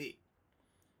so lit?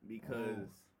 Because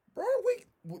bro,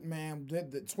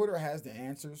 the Twitter has the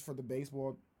answers for the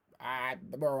baseball. I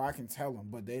can tell them,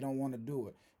 but they don't want to do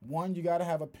it. One, you gotta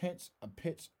have a pitch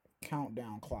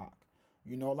countdown clock.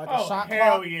 You know, like a shot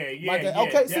clock.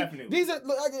 definitely. See, these are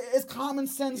it's common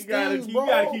sense things, you bro.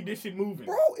 gotta keep this shit moving,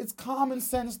 bro. It's common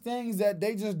sense things that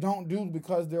they just don't do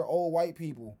because they're old white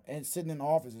people and sitting in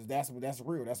offices. That's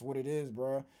real. That's what it is,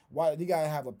 bro. Why you gotta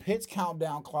have a pitch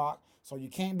countdown clock so you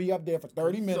can't be up there for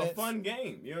 30 minutes. It's a fun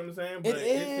game. You know what I'm saying? But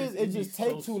it just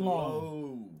takes too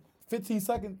long. Slow.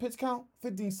 15-second pitch count.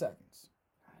 15 seconds.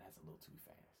 That's a little too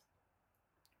fast.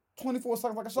 24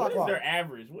 seconds like a shot What clock. is their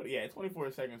average?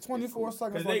 24 seconds. 24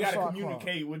 seconds Because like they a gotta shot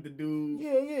communicate with the dude.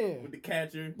 Yeah. With the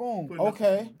catcher. Boom.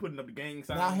 Putting up the gang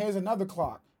sign. Now here's another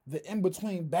clock. The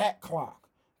in-between bat clock.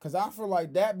 Because I feel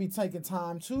like that be taking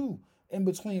time too. In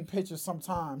between pitches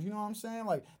sometimes. You know what I'm saying?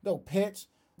 Like they'll pitch.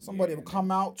 Somebody will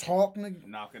come out, talk,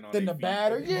 knocking on then the their feet.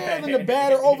 batter. Then the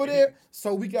batter over there.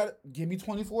 So we got to give me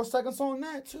 24 seconds on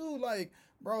that too. Like,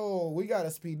 bro, we got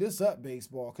to speed this up,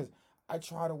 baseball. Because I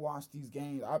try to watch these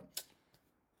games. I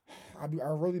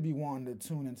really be wanting to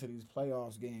tune into these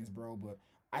playoffs games, bro. But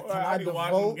I be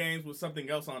watching games with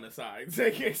something else on the side.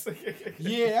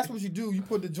 Yeah, that's what you do. You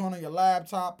put the joint on your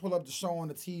laptop, pull up the show on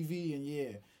the TV,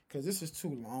 and because this is too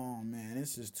long, man.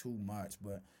 This is too much.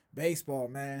 But baseball,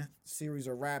 man, series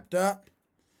are wrapped up.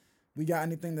 We got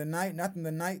anything tonight? Nothing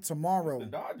tonight. Tomorrow. The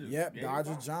Dodgers. Yep,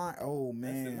 Dodgers, Giants. Oh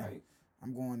man,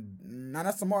 I'm going. Nah,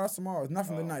 that's tomorrow. That's tomorrow. It's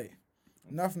nothing tonight.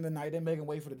 Nothing tonight. They're making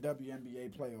way for the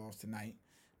WNBA playoffs tonight.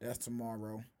 That's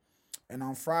tomorrow. And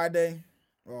on Friday,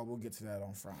 we'll get to that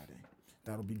on Friday.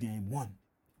 That'll be game 1.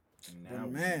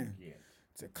 But man,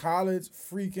 to college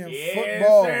freaking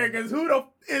football. Yeah, because who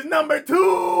is number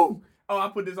 2? Oh, I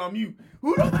put this on mute.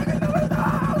 Who the fuck is number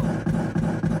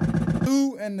 2?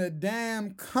 2 in the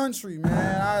damn country,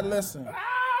 man. Listen.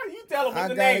 You tell him what's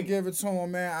the name. I gotta give it to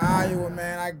him, man. Iowa,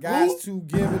 man. I got to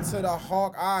give it to the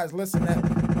Hawkeyes. Listen,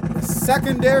 the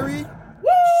secondary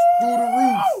through the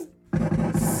roof.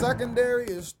 Secondary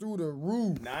is through the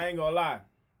roof. Now, I ain't gonna lie.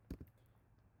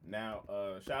 Now,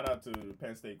 shout out to the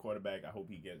Penn State quarterback. I hope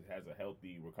he has a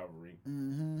healthy recovery.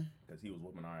 Because he was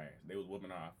whooping our ass. They was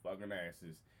whooping our fucking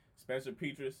asses. Spencer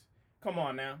Petras, come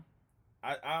on now.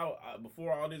 I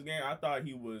before all this game, I thought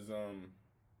he was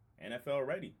NFL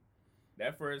ready.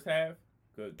 That first half,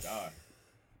 good God.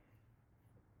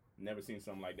 Never seen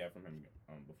something like that from him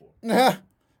before.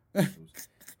 It was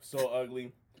so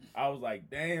ugly. I was like,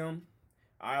 damn.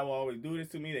 Iowa always do this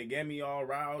to me. They get me all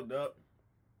riled up.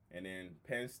 And then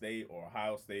Penn State or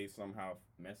Ohio State somehow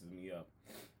messes me up.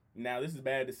 Now, this is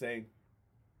bad to say.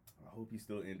 I hope he's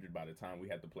still injured by the time we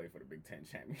have to play for the Big Ten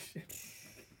championship.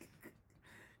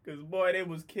 Because, boy, they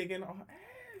was kicking our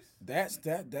ass.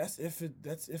 That's if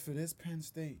it is Penn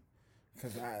State.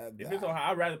 Because if it's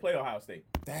Ohio, I'd rather play Ohio State.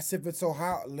 That's if it's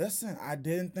Ohio. Listen, I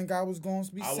didn't think I was going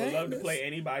to be saying this. I would love to play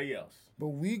anybody else. But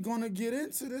we going to get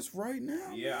into this right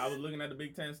now. Yeah, man. I was looking at the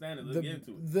Big Ten standings. Let's get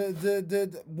into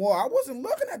it. Well, I wasn't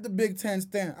looking at the Big Ten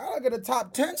standing. I look at the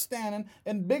top 10 standing,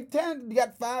 and Big Ten, you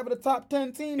got 5 of the top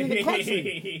 10 teams in the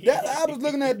country. I was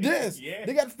looking at this. Yeah.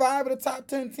 They got 5 of the top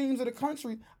 10 teams of the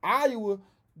country. Iowa,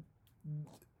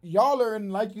 y'all are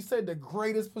in, like you said, the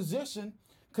greatest position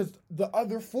because the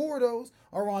other 4 of those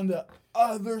are on the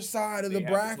other side of the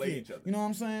bracket. You know what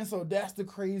I'm saying? So that's the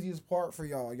craziest part for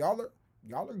y'all. Y'all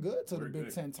are good to the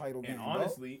Big Ten title game. And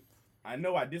honestly, I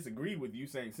know I disagree with you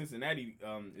saying Cincinnati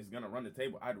is gonna run the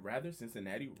table. I'd rather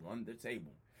Cincinnati run the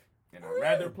table, and I'd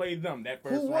rather play them that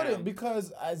first round. Who wouldn't?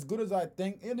 Because as good as I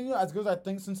think, as good as I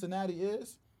think Cincinnati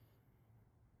is,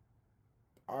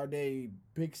 are they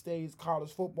big stage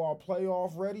college football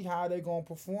playoff ready? How are they gonna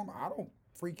perform? I don't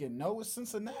freaking know. It's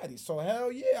Cincinnati, so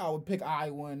hell yeah, I would pick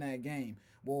Iowa in that game.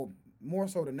 Well, more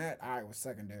so than that, Iowa's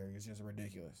secondary is just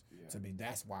ridiculous to me.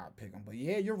 That's why I pick them. But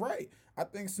yeah, you're right. I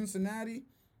think Cincinnati,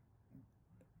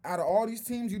 out of all these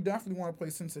teams, you definitely want to play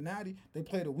Cincinnati. They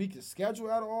play the weakest schedule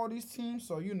out of all these teams.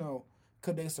 So,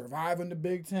 could they survive in the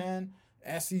Big Ten,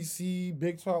 SEC,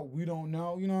 Big 12? We don't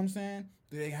know. You know what I'm saying?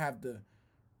 Do they have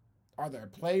are their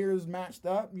players matched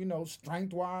up,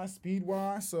 strength-wise,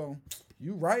 speed-wise? So,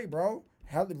 you right, bro.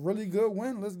 Had a really good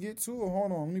win. Let's get to it.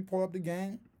 Hold on. Let me pull up the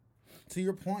game. To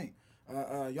your point.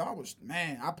 Y'all was,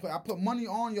 man, I put money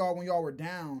on y'all when y'all were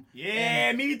down.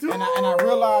 Yeah, me too. And I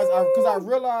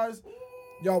realized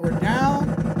y'all were down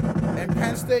and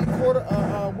Penn State quarter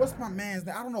what's my man's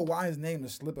name? I don't know why his name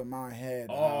is slipping my head.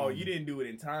 Oh, you didn't do it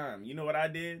in time. You know what I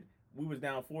did? We was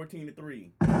down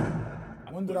 14-3.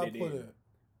 When did I put it?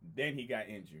 Then he got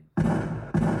injured.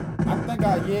 I think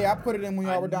I put it in when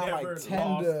y'all were down like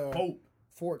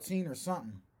 10-14 or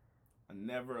something. I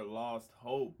never lost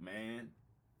hope, man.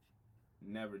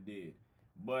 Never did.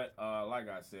 But like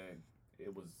I said,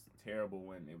 it was terrible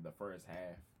when the first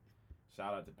half.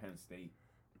 Shout out to Penn State.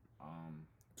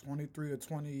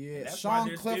 23-20 years.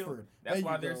 Sean Clifford. That's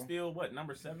why they're still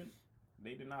number 7?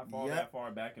 They did not fall that far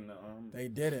back in the They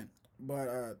didn't.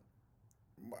 But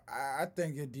I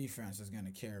think your defense is going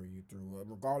to carry you through.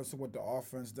 Regardless of what the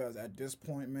offense does at this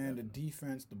point, man, the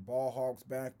defense, the ball hawks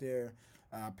back there,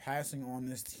 passing on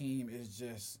this team is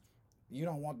just, you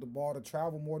don't want the ball to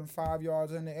travel more than 5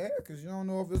 yards in the air because you don't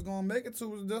know if it's going to make it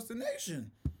to its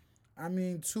destination.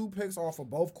 2 picks off of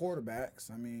both quarterbacks.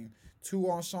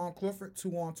 2 on Sean Clifford,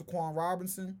 2 on Taquan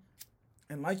Robinson.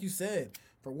 And like you said,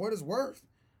 for what it's worth,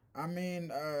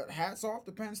 hats off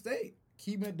to Penn State.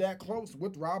 Keeping it that close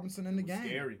with Robinson in the game.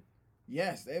 Scary.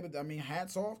 Yes,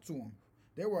 hats off to them.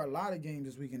 There were a lot of games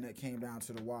this weekend that came down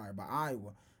to the wire. But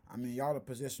Iowa, y'all are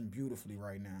positioned beautifully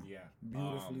right now. Yeah.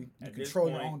 Beautifully. You control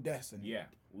your own destiny. Yeah.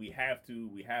 We have to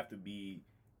be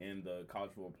in the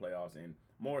college football playoffs, and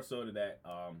more so to that,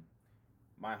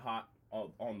 my hot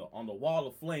on the wall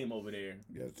of flame over there.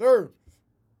 Yes, sir.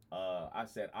 I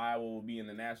said Iowa will be in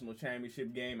the national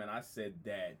championship game, and I said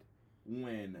that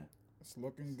when it's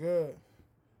looking good.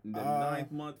 The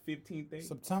 9th month, 15th day?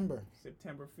 September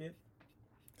 5th?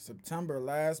 September,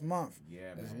 last month.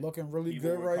 Yeah, man. It's looking really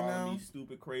People good were right calling now. Me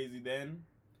stupid crazy then.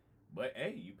 But,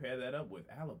 hey, you pair that up with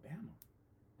Alabama.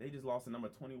 They just lost to number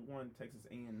 21, Texas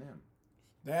A&M.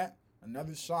 That,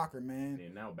 another shocker, man. They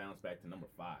now bounce back to number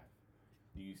 5.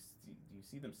 Do you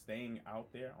see them staying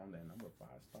out there on that number 5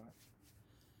 spot?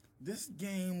 This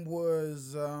game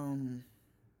was...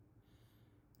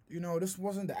 this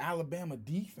wasn't the Alabama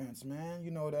defense, man,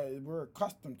 that we're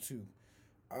accustomed to.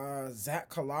 Zach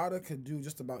Collada could do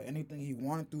just about anything he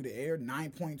wanted through the air,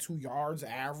 9.2 yards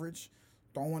average,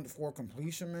 throwing for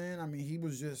completion, man. He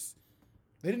was just...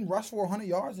 They didn't rush for 100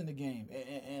 yards in the game,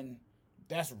 and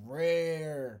that's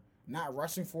rare. Not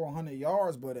rushing for 100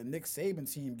 yards, but a Nick Saban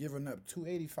team giving up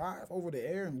 285 over the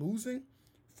air and losing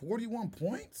 41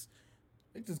 points.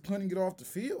 They just couldn't get off the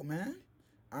field, man.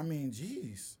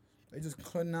 Jeez. They just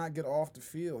could not get off the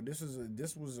field. This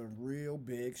was a real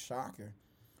big shocker.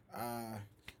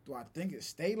 Do I think it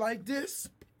stay like this?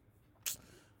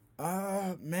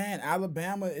 Man,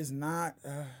 Alabama is not.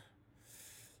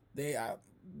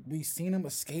 We seen them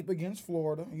escape against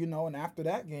Florida, and after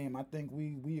that game, I think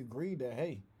we agreed that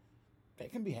hey, they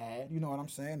can be had. You know what I'm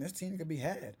saying? This team can be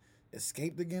had.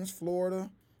 Escaped against Florida.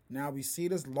 Now we see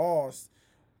this loss.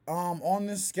 On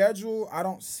this schedule, I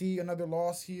don't see another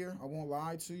loss here. I won't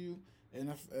lie to you. And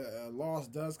if a loss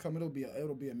does come, it'll be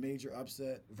a major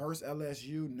upset. Versus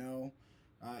LSU, no.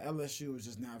 LSU is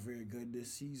just not very good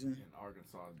this season. And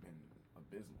Arkansas has been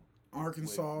abysmal.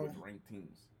 Arkansas with ranked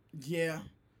teams. Yeah.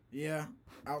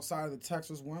 Outside of the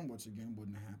Texas one, which again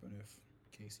wouldn't happen if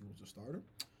Casey was the starter.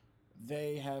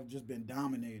 They have just been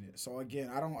dominated. So again,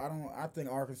 I think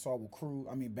Arkansas will cruise.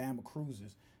 I mean, Bama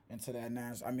cruises into that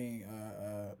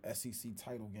SEC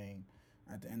title game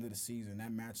at the end of the season.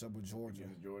 That matchup with Georgia.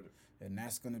 And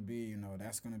that's gonna be,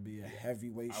 a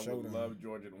heavyweight showdown. I would love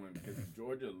Georgia to win because if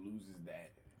Georgia loses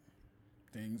that,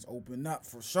 things open up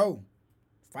for sure.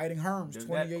 Fighting Herms, 28-10.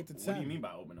 What do you mean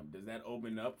by open up? Does that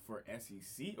open up for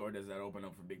SEC or does that open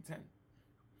up for Big Ten?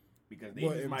 Because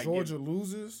if Georgia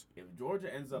loses, if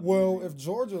Georgia ends up losing, if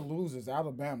Georgia loses,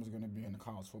 Alabama's going to be in the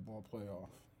college football playoff.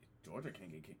 Georgia can't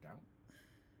get kicked out.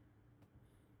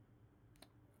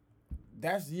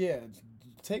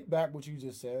 Take back what you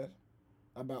just said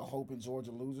about hoping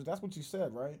Georgia loses. That's what you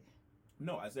said, right?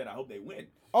 No, I said I hope they win.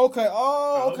 Okay.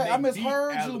 Oh, okay. I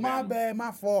misheard you. My bad.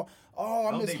 My fault. Oh,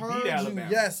 I misheard you.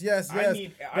 Yes.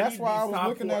 That's why I was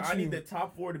looking at you. I need the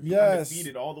top 4 to be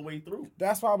undefeated all the way through.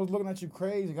 That's why I was looking at you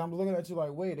crazy. I'm looking at you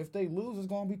like, wait, if they lose, it's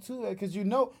gonna be 2. Because you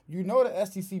know the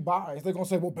SEC bias. They're gonna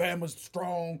say, well, Bama's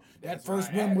strong. That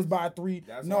first win was by 3.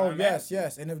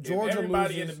 Yes. And if Georgia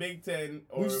everybody loses, in the Big Ten,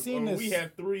 we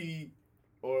have 3.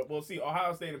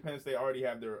 Ohio State and Penn State already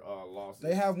have their losses.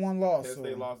 They have 1 loss. Penn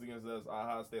State lost against us.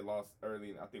 Ohio State lost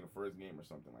early, I think the first game or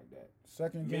something like that.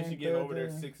 Second game, Michigan over there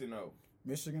 6-0.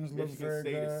 Michigan's looked very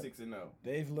good. Michigan State is 6-0.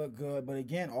 They've looked good, but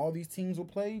again, all these teams will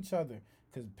play each other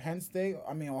because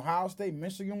Ohio State,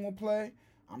 Michigan will play.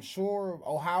 I'm sure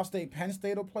Ohio State, Penn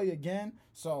State will play again.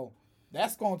 So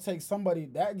that's going to take somebody.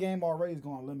 That game already is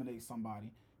going to eliminate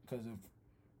somebody because if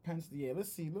Penn State,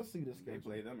 let's see this game. They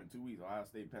play them in 2 weeks. Ohio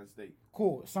State, Penn State.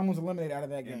 Cool. Someone's eliminated out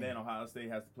of that game. And then Ohio State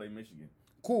has to play Michigan.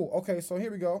 Cool. Okay, so here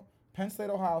we go. Penn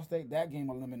State, Ohio State. That game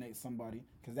eliminates somebody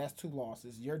because that's 2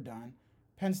 losses. You're done.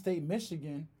 Ohio State,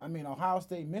 Michigan.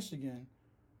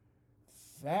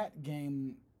 That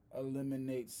game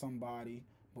eliminates somebody.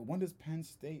 But when does Penn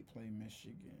State play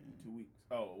Michigan? 2 weeks.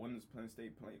 Oh, when does Penn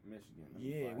State play Michigan?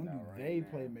 When do they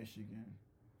play Michigan?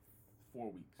 4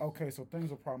 weeks. Okay, so things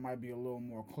will probably might be a little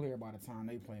more clear by the time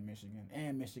they play Michigan.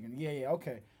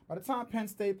 Okay. By the time Penn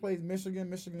State plays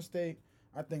Michigan State,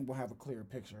 I think we'll have a clearer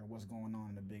picture of what's going on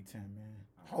in the Big Ten, man.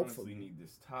 I honestly need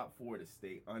this top 4 to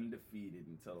stay undefeated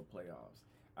until the playoffs.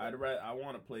 I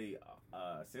want to play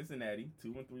Cincinnati.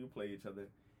 2 and 3 will play each other.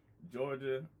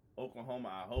 Georgia, Oklahoma.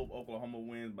 I hope Oklahoma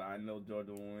wins, but I know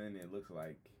Georgia will win. It looks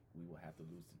like we will have to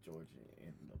lose to Georgia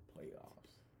in the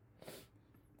playoffs.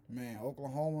 Man,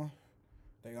 Oklahoma.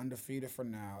 They undefeated for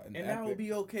now, and that would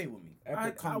be okay with me.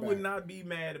 I would not be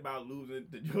mad about losing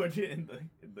to Georgia in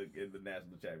the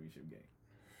national championship game.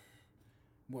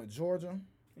 What, Georgia?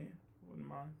 Yeah, wouldn't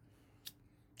mind.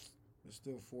 There's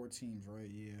still 4 teams,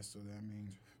 right? Yeah, so that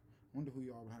means. I wonder who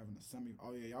y'all have in the semi.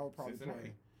 Oh yeah, y'all would probably Cincinnati.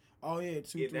 play. Oh yeah,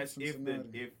 2-3 that's Cincinnati.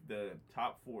 if the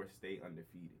top 4 stay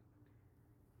undefeated.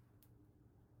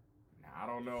 Now I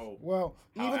don't know. Well,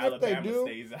 how even Alabama if they do,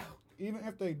 stays out. even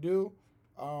if they do,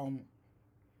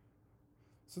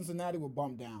 Cincinnati will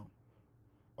bump down.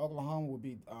 Oklahoma will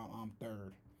be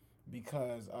 3rd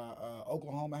because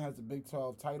Oklahoma has the Big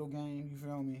 12 title game. You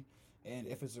feel me? And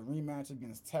if it's a rematch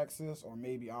against Texas or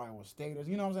maybe Iowa State,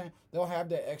 you know what I'm saying? They'll have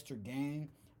that extra game.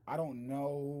 I don't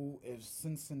know if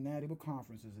Cincinnati. What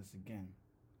conference is this again?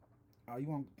 You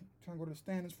want to go to the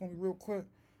standings for me real quick?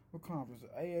 What conference?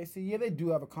 AAC. Yeah, they do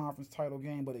have a conference title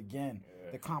game, but again,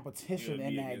 the competition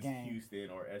in that game. Houston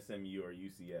or SMU or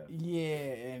UCF.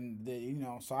 Yeah,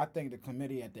 and so I think the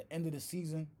committee at the end of the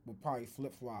season will probably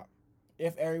flip flop.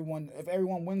 If everyone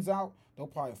wins out, they'll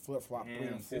probably flip flop 3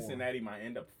 and 4. Cincinnati might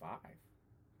end up 5,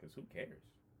 because who cares?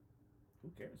 Who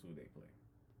cares who they play?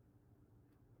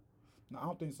 No, I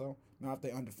don't think so. Not if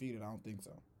they undefeated. I don't think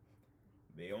so.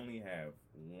 They only have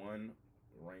 1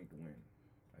 ranked win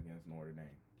against Notre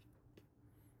Dame.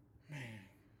 Man,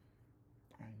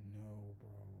 I know, bro.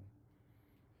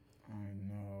 I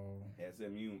know.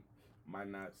 SMU might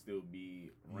not still be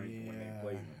ranked when they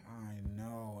play them. I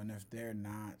know, and if they're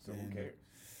not, so then who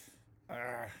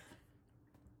cares?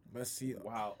 Let's see.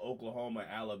 Wow, Oklahoma,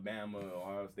 Alabama,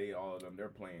 Ohio State, all of them, they're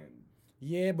playing.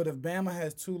 Yeah, but if Bama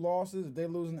has 2 losses, if they're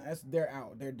losing, they're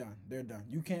out. They're done.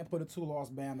 You can't put a 2-loss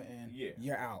Bama in. Yeah.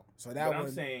 You're out. So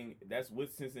I'm saying that's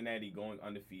with Cincinnati going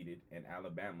undefeated and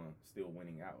Alabama still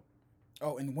winning out.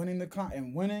 Oh, and winning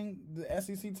the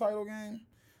SEC title game.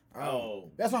 Oh,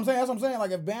 that's what I'm saying.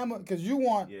 Like if Bama, because you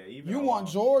want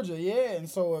Georgia, yeah. And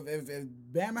so if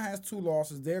Bama has 2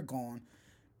 losses, they're gone.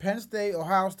 Penn State,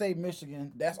 Ohio State,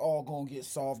 Michigan, that's all gonna get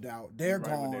solved out. They're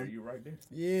gone. You're right there.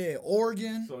 Yeah,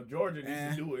 Oregon. So Georgia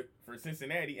needs to do it for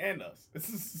Cincinnati and us.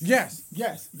 Yes.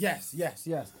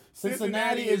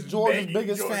 Cincinnati is Georgia's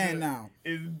biggest fan now.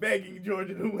 Is begging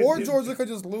Georgia to win. Or Georgia could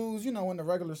just lose, in the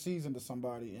regular season to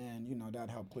somebody, and that'd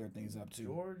help clear things up too.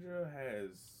 Georgia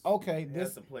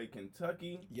has to play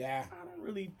Kentucky. Yeah, I don't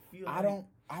really feel. I don't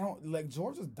like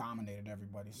Georgia's dominated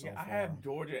everybody so far. I have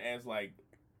Georgia as like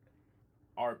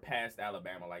our past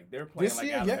Alabama. Like they're playing this like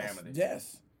year, Alabama this year.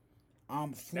 Yes.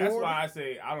 That's why I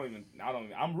say I don't.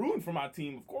 I'm rooting for my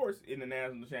team, of course, in the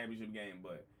national championship game.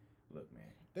 But look,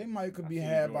 man, they could be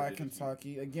had by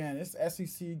Kentucky again. It's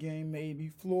SEC game, maybe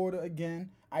Florida again.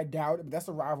 I doubt it, but that's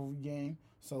a rivalry game.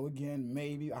 So again,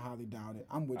 maybe I highly doubt it.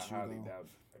 I'm with you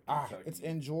though. It's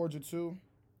in Georgia too.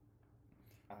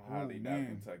 I highly doubt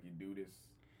Kentucky do this.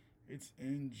 It's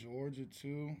in Georgia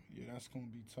too. Yeah, that's gonna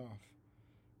be tough.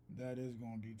 That is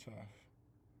gonna be tough.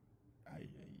 Ay.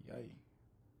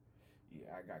 Yeah,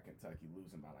 I got Kentucky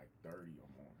losing by like 30 or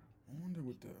more. I wonder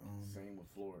what the same with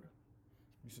Florida.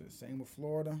 You said same with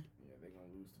Florida? Yeah, they're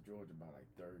gonna lose to Georgia by like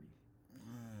 30.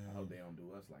 I hope they don't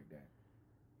do us like that.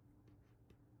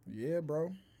 Yeah,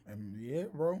 bro.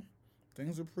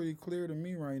 Things are pretty clear to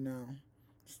me right now.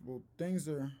 Well,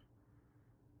 the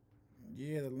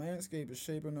landscape is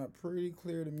shaping up pretty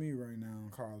clear to me right now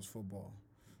in college football.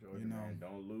 Georgia, man,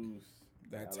 don't lose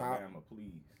that Alabama,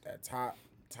 please. That top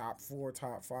 4,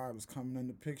 top 5 is coming in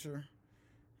the picture.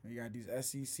 You got these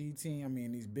SEC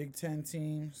teams. These Big Ten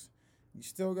teams. You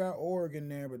still got Oregon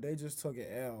there, but they just took an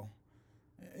L.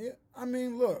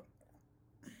 Look.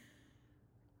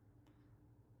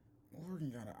 Oregon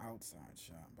got an outside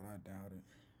shot, but I doubt it.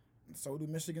 And so do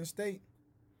Michigan State.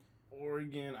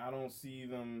 Oregon, I don't see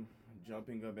them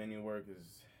jumping up anywhere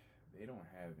because they don't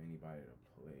have anybody to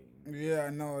play. Yeah, I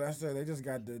know. That's it. They just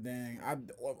got the dang.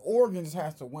 Oregon just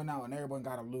has to win out, and everyone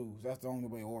got to lose. That's the only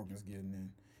way Oregon's getting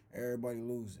in. Everybody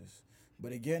loses.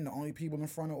 But again, the only people in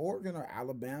front of Oregon are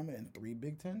Alabama and 3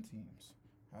 Big Ten teams.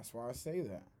 That's why I say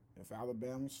that. If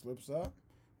Alabama slips up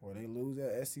or they lose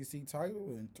that SEC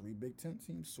title, then 3 Big Ten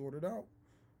teams sort it out.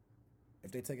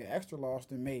 If they take an extra loss,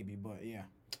 then maybe. But yeah,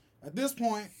 at this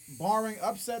point, barring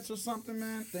upsets or something,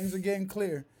 man, things are getting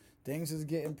clear. Things is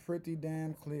getting pretty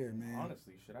damn clear, man.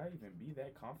 Honestly, should I even be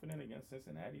that confident against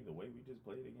Cincinnati the way we just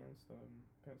played against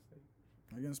Penn State?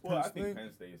 Against Penn State? I think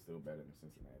Penn State is still better than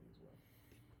Cincinnati as well.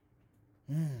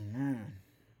 Man.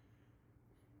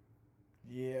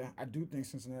 Yeah, I do think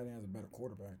Cincinnati has a better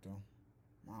quarterback, though.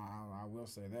 I will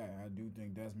say that. I do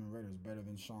think Desmond Ridder is better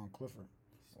than Sean Clifford.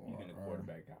 Speaking of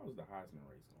quarterback, how was the Heisman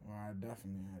race going? Well, I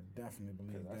definitely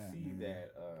believe that. I see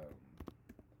that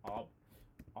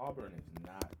Auburn is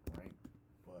not ranked,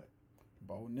 but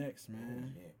Bo Nix,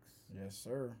 man. Yes,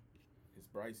 sir. Is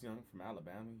Bryce Young from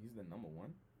Alabama? He's the number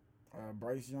 1.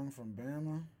 Bryce Young from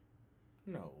Bama?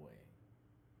 No way.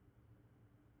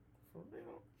 For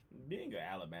real? Being an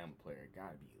Alabama player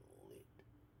gotta be lit.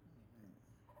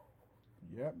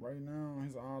 Yep, right now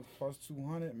his odds plus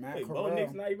 200. Matt Corral. Bo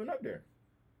Nix not even up there.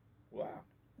 Wow.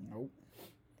 Nope.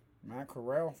 Matt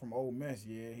Corral from Ole Miss,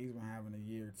 yeah, he's been having a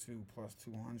year too, plus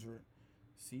 200.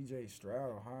 C.J.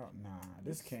 Stroud,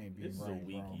 this can't be right, bro. This is a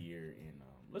weak year in.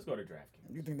 Let's go to DraftKings.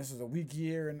 You think this is a weak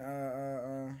year in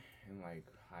like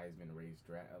Heisman race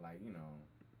draft?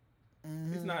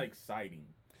 It's not exciting.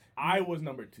 I was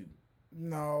number 2.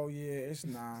 No, yeah, it's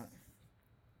not.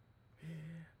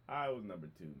 I was number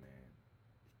 2, man.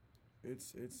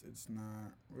 It's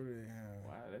not. What do they have?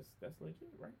 Wow, that's legit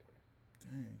right there.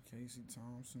 Dang, Casey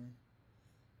Thompson,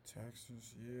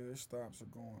 Texas. Yeah, their stops are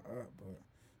going up, but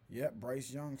yep,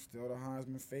 Bryce Young still the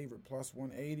Heisman favorite, plus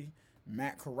 180.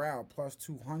 Matt Corral plus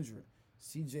 200.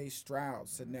 C.J. Stroud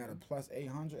sitting at a plus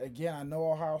 800. Again, I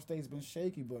know Ohio State's been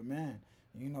shaky, but man,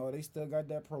 they still got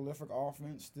that prolific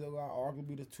offense. Still got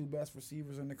arguably the 2 best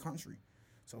receivers in the country,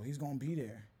 so he's gonna be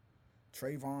there.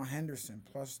 Trayvon Henderson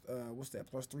plus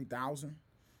plus 3,000.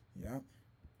 Yep.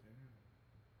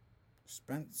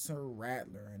 Spencer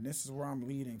Rattler, and this is where I'm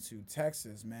leading to.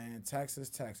 Texas, man. Texas.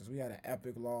 We had an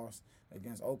epic loss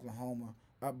against Oklahoma,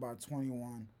 up by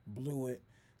 21, blew it,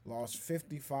 lost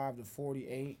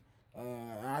 55-48.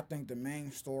 I think the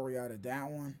main story out of that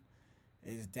one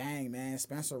is, dang, man,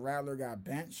 Spencer Rattler got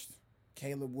benched.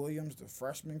 Caleb Williams, the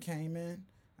freshman, came in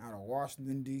out of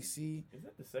Washington, D.C. Is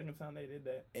that the second time they did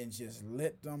that? And just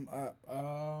lit them up. I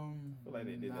feel like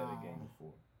they did that a game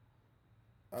before.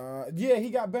 Yeah, he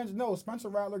got benched. No, Spencer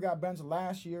Rattler got benched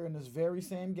last year in this very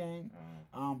same game.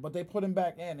 But they put him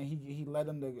back in, and he led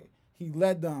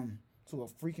them to a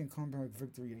freaking comeback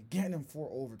victory again in 4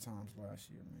 overtimes last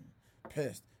year, man.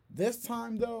 Pissed. This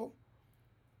time though,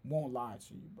 won't lie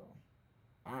to you, bro.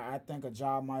 I think a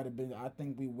job might have been. I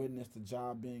think we witnessed a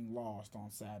job being lost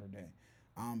on Saturday.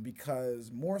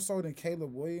 Because more so than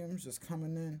Caleb Williams just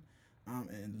coming in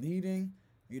and leading,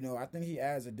 I think he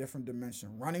adds a different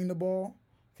dimension running the ball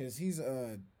because he's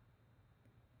a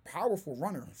powerful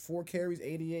runner. 4 carries,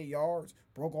 88 yards,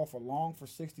 broke off a long for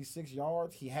 66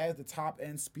 yards. He has the top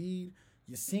end speed.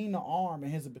 You seen the arm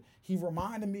and he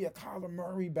reminded me of Kyler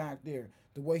Murray back there.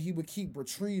 The way he would keep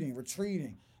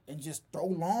retreating, and just throw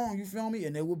long, you feel me?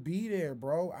 And it would be there,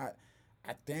 bro.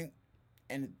 I think,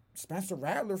 and Spencer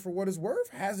Rattler, for what it's worth,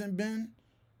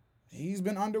 he's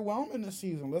been underwhelming this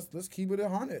season. Let's keep it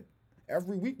 100.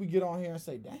 Every week we get on here and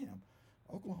say, damn,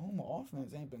 Oklahoma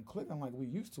offense ain't been clicking like we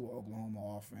used to with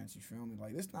Oklahoma offense, you feel me?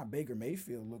 Like, it's not Baker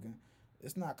Mayfield looking.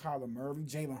 It's not Kyler Murray,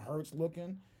 Jalen Hurts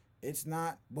looking. It's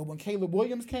not. But when Caleb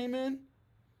Williams came in,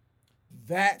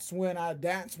 that's when I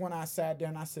sat there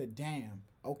and I said, damn,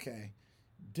 okay,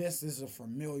 this is a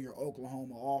familiar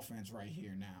Oklahoma offense right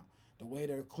here now. The way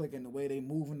they're clicking, the way they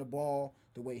moving the ball,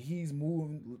 the way he's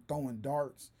moving, throwing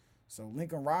darts. So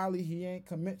Lincoln Riley, he ain't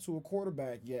commit to a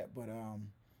quarterback yet, but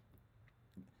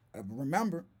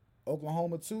remember,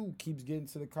 Oklahoma too keeps getting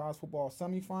to the college football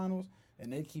semifinals,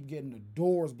 and they keep getting the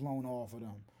doors blown off of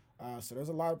them. So there's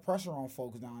a lot of pressure on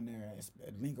folks down there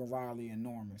at Lincoln Riley and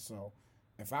Norman. So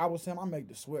if I was him, I'd make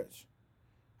the switch.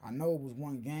 I know it was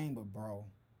one game, but bro,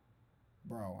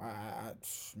 I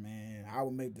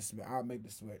would make the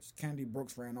switch. Kennedy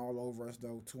Brooks ran all over us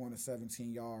though,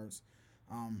 217 yards.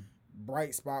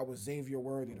 Bright spot was Xavier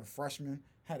Worthy, the freshman,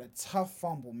 had a tough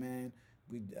fumble, man.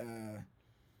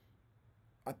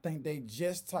 I think they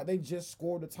just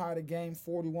scored to tie the game,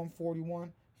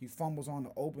 41-41. He fumbles on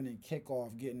the opening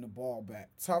kickoff, getting the ball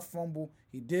back. Tough fumble.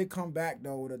 He did come back,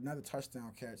 though, with another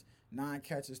touchdown catch. 9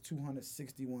 catches,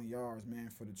 261 yards, man,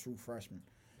 for the true freshman.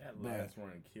 That last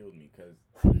run killed me because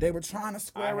they were trying to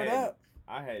square it up.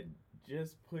 I had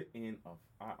just I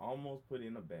almost put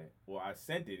in a bet. Well, I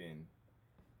sent it in.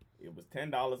 It was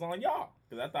 $10 on y'all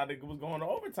because I thought it was going to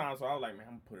overtime. So I was like, man,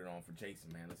 I'm going to put it on for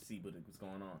Jason, man. Let's see what's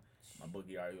going on. My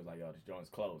bookie already was like, yo, this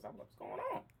joint's closed. I'm like, what's going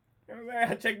on? You know what I'm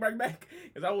saying? I checked back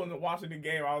because I wasn't watching the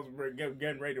game. I was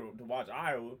getting ready to watch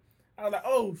Iowa. I was like,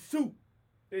 oh, shoot.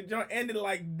 The joint ended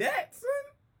like that, son.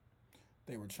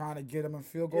 They were trying to get him in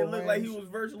field goal range. It looked like he was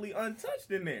virtually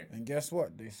untouched in there. And guess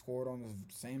what? They scored on the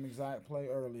same exact play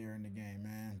earlier in the game,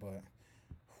 man. But,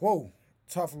 whoa,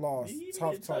 tough loss.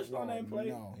 Tough loss. On that play?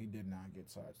 No, he did not get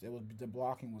touched. The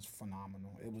blocking was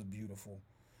phenomenal. It was beautiful.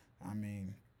 I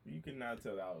mean, you could not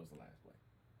tell that was the last play.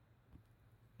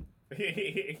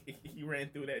 He ran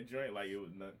through that joint like it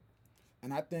was nothing.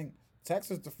 And I think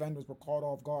Texas defenders were caught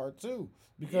off guard too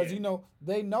because,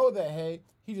 they know that, hey,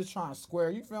 he just trying to square,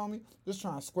 you feel me? Just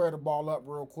trying to square the ball up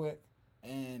real quick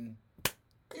and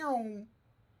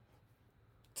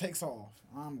takes off.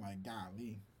 I'm like,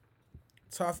 golly.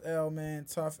 Tough L, man.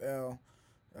 Tough L.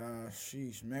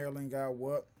 Sheesh. Maryland got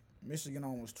whooped. Michigan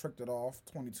almost tricked it off,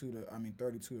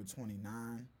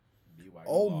 32-29.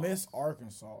 Ole Miss,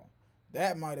 Arkansas.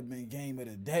 That might have been game of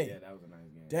the day. Yeah, that was a nice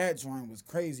game. That joint was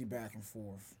crazy back and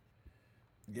forth.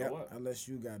 Yep,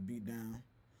 LSU got beat down.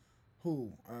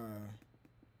 Who?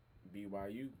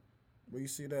 BYU. Where you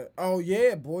see that? Oh,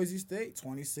 yeah, Boise State,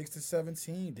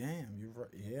 26-17. Damn, you're right.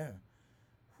 Yeah.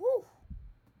 Whew.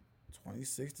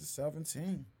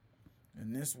 26-17.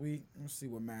 And this week, let's see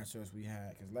what matchups we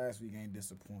had, because last week ain't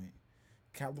disappointing.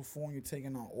 California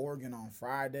taking on Oregon on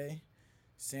Friday.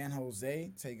 San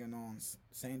Jose taking on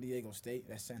San Diego State.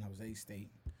 That's San Jose State.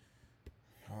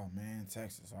 Oh, man,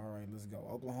 Texas. All right, let's go.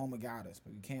 Oklahoma got us,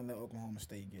 but we can't let Oklahoma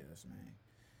State get us, man.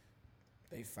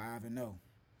 They 5-0.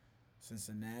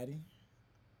 Cincinnati.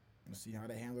 Let's see how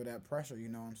they handle that pressure, you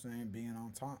know what I'm saying, being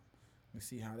on top. Let's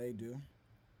see how they do.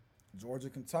 Georgia,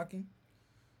 Kentucky.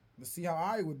 Let's see how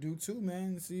Iowa do, too,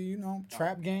 man. See,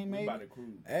 trap game, maybe. We about to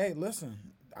cruise. Hey, listen,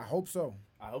 I hope so.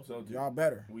 I hope so, too. Y'all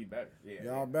better. We better, yeah.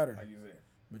 Y'all better. Like you said.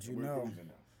 But you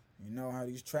know how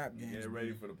these trap games get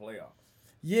ready for the playoffs.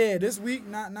 Yeah, this week,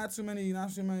 not too many, you know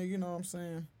what I'm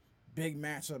saying? Big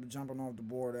matchup jumping off the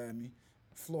board at me.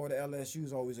 Florida LSU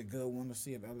is always a good one. Let's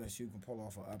see if LSU can pull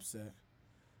off an upset.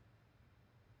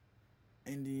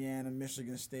 Indiana,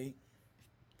 Michigan State.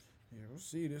 Yeah, we'll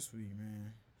see this week,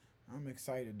 man. I'm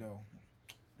excited, though.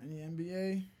 Any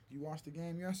NBA? You watched the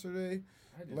game yesterday?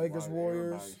 Lakers,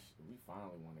 Warriors. We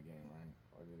finally won the game, right?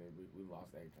 Or did we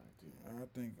lost that time, too? I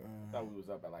think. I thought we was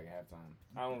up at like halftime.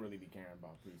 I don't really be caring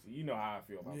about preseason. You know how I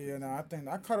feel about preseason. Yeah, no, I think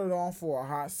I cut it on for a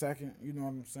hot second. You know what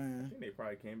I'm saying? I think they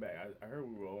probably came back. I heard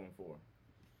we were 0-4.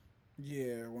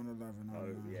 Yeah,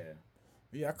 111. Yeah.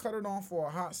 Yeah, I cut it on for a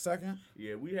hot second.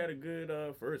 Yeah, we had a good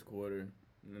first quarter,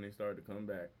 and then they started to come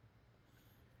back.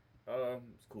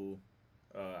 It's cool.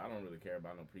 I don't really care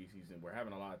about no preseason. We're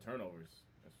having a lot of turnovers.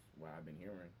 That's what I've been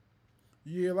hearing.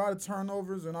 Yeah, a lot of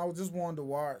turnovers, and I just wanted to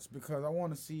watch because I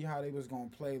want to see how they was gonna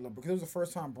play. Because it was the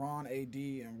first time Bron, AD,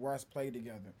 and Russ played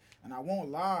together, and I won't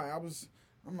lie,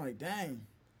 I'm like, dang,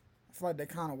 I feel like they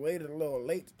kind of waited a little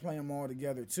late to play them all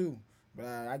together too. But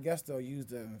I guess they'll use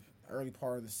the early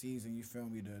part of the season. You feel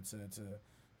me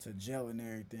to gel and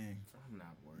everything. I'm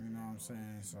not worried. You know what I'm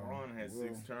saying? So Bron had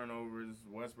 6 turnovers.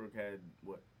 Westbrook had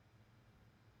what?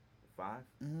 5.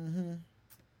 Mm-hmm.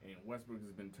 And Westbrook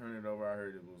has been turning it over. I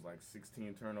heard it was like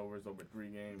 16 turnovers over 3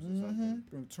 games or Mm-hmm. something.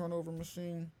 Been a turnover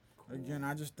machine. Cool. Again,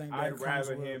 I just think that I'd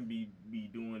rather with, him be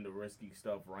doing the risky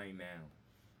stuff right now.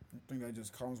 I think that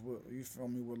just comes with, you feel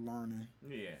me, with learning.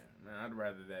 Yeah, man, I'd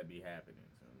rather that be happening.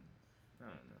 So, I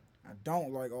don't know. I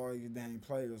don't like all these dang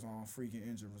players on freaking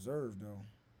injured reserve though.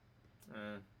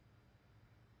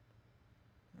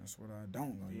 That's what I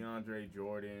don't like. DeAndre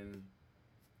Jordan.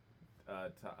 I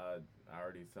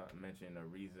already mentioned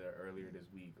Ariza earlier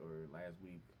this week or last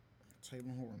week.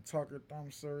 Taylor Horton Tucker, thumb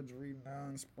surgery,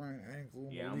 sprained ankle.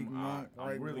 Yeah, Malik Monk,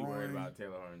 I'm really worried groin. about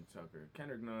Taylor Horton Tucker.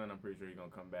 Kendrick Nunn, I'm pretty sure he's gonna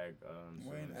come back.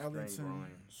 Wayne soon. Ellington,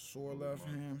 sore left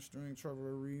hamstring.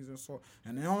 Trevor Ariza, sore.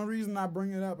 And the only reason I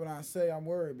bring it up and I say I'm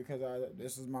worried because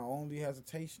this is my only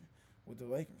hesitation with the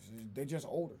Lakers. They're just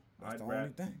older. That's the only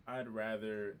thing. I'd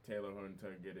rather Taylor Horton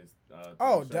Tucker get his.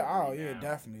 Yeah,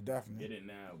 definitely. Get it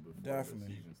now before the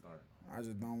season starts. I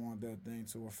just don't want that thing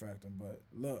to affect them. But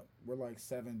look, we're like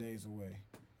 7 days away,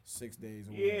 6 days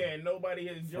away. Yeah, nobody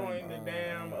has joined the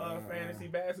damn fantasy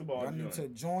basketball. I need to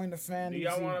join the fantasy Do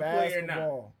y'all basketball. Play or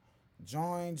not?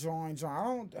 Join.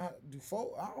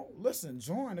 Listen,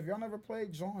 join. If y'all never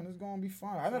played, join. It's gonna be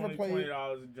fun. I never played.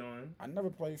 $20 a join. I never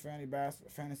played fantasy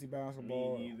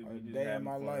basketball a day in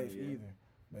my life either.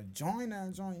 But join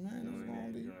that joint, man. It's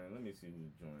gonna be. Let me see who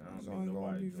joined. It's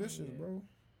gonna be vicious, bro.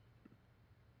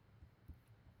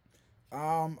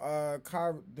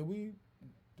 Kyrie,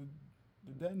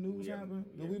 did that news happen?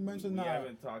 Did we mention that? We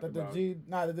haven't talked about the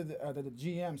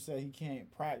GM said he can't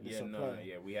practice or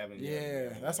play. We haven't.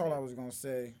 Yeah, that's all I was gonna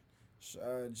say.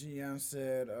 GM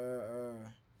said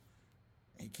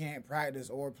he can't practice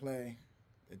or play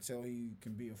until he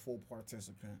can be a full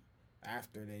participant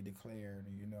after they declared,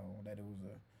 that it was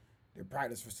their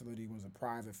practice facility was a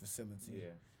private facility.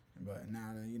 Yeah. But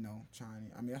now that,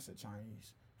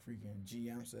 Chinese freaking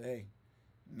GM said, hey,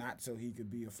 not till he could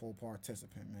be a full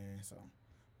participant, man. So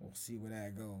we'll see where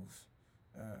that goes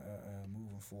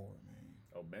moving forward, man.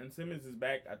 Oh, Ben Simmons is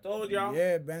back. I told y'all.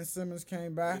 Yeah, Ben Simmons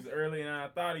came back. It was earlier than I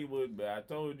thought he would, but I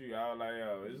told you. I was like,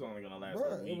 yo, it's only going to last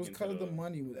a week. It was because the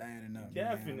money was adding up.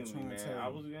 Definitely, man. I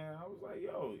was like,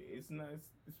 yo, it's not.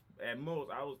 At most,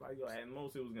 I was like, yo, at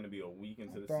most it was going to be a week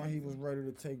into the season. I thought he was ready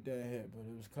to take that hit, but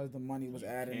it was because the money was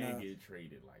adding up. You can't get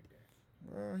traded like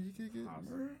that. Bro, he could get,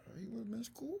 bro, he would have been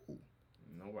cool.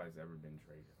 Nobody's ever been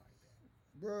traded like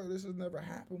that. Bro, this has never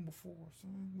happened before,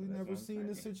 son. We've never seen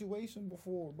this situation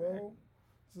before, bro.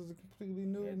 This is a completely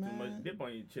new, man. Too much dip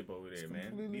on your chip over there,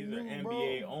 man. These new, are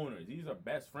NBA owners. These are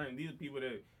best friends. These are people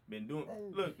that been doing.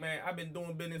 Look, man, I've been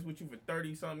doing business with you for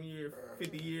 30-something years,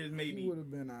 50 years maybe. You would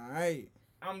have been all right.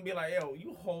 I'm gonna be like, yo,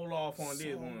 you hold off on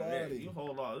this one. You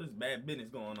hold off. There's bad business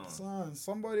going on. Son,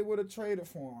 somebody would have traded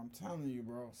for him. I'm telling you,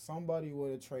 bro. Somebody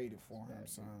would have traded for him,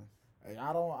 son. Hey,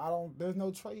 I don't. There's no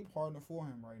trade partner for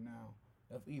him right now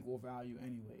of equal value,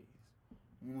 anyways.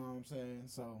 You know what I'm saying?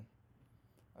 So,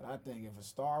 but I think if a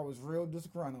star was real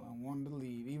disgruntled and wanted to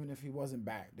leave, even if he wasn't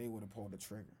back, they would have pulled the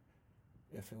trigger.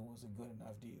 If it was a good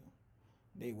enough deal,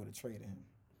 they would have traded him.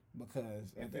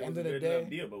 Because at the end of the day,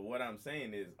 deal, but what I'm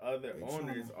saying is other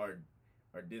owners are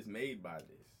dismayed by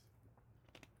this.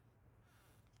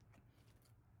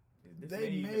 Is this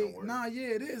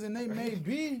it is, and they may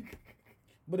be.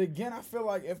 But again, I feel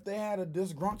like if they had a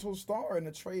disgruntled star and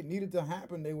the trade needed to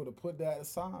happen, they would have put that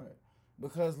aside.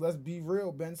 Because let's be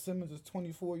real, Ben Simmons is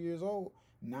 24 years old,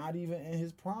 not even in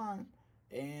his prime.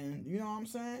 And you know what I'm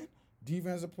saying?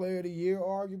 Defensive player of the year,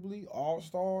 arguably,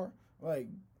 all-star. Like,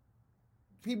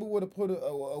 people would have put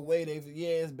away,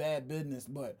 it's bad business,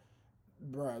 but,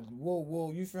 bro,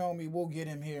 we'll you feel me? We'll get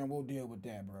him here and we'll deal with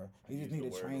that, bro. He just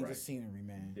need to change the scenery,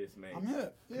 man. Dismay. I'm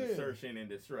hip. Yeah. Consertion and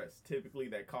distress, typically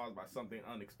that caused by something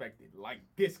unexpected, like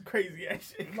this crazy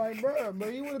ass shit. Like, bro,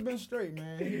 but he would have been straight,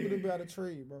 man. He would have got a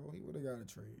trade, bro. He would have got a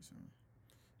trade, son.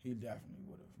 He definitely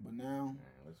would have. But now, man,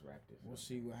 let's wrap this. We'll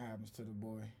see what happens to the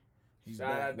boy.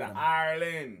 Shout out to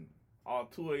Ireland. All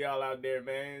 2 of y'all out there,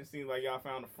 man. Seems like y'all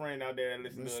found a friend out there that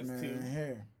listens to us too.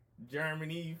 Here.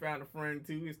 Germany, you found a friend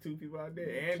too. It's 2 people out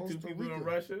there, and Costa 2 people in Rica.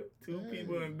 Russia, 2 Hey.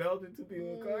 people in Belgium, 2 people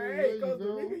in Hey, Costa. there Hey, you Costa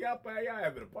go. Rica, y'all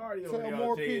having a party over Tell there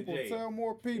more on J&J. people. Tell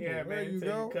more people. Yeah, there man. you Tell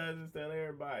go. your cousins, tell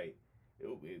everybody. It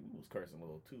was cursing a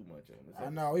little too much on this. I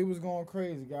know he was going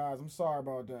crazy, guys. I'm sorry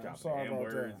about that. I'm sorry about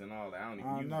words that. and all that. I don't even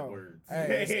I use the know. words.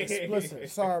 Hey, it's explicit.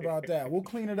 Sorry about that. We'll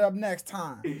clean it up next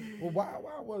time. Well, why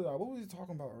was I? What was he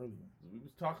talking about earlier? We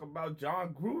was talking about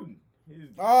John Gruden.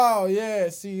 Oh yeah,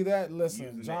 see that? Listen,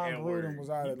 Using John the Gruden N-word. was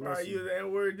out He of probably used the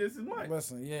N-word just as much.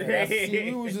 Listen, yeah.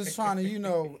 See, we was just trying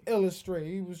to, illustrate.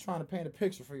 He was trying to paint a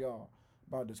picture for y'all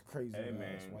about this crazy Hey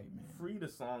man, ass white man. free the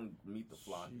song "Meet the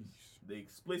Flock." Jeez. The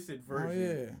explicit Oh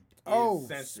version. yeah. is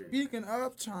censored. Speaking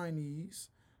of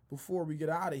Chinese, before we get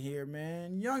out of here,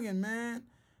 man, youngin, man,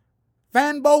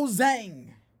 Fanbo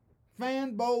Zhang,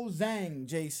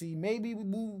 JC. Maybe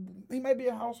he may be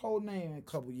a household name in a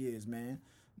couple years, man.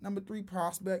 Number 3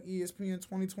 prospect, ESPN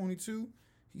 2022.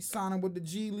 He's signing with the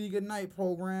G League Ignite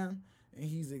program, and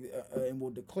and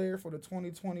will declare for the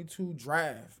 2022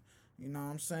 draft. You know what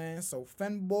I'm saying? So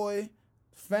Fanbo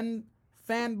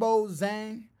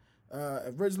Zhang,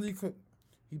 originally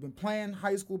he been playing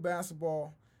high school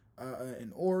basketball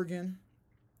in Oregon,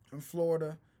 in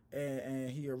Florida, and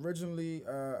he originally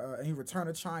he returned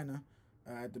to China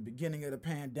at the beginning of the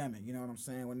pandemic. You know what I'm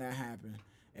saying, when that happened.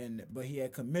 But he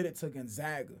had committed to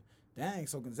Gonzaga. Dang,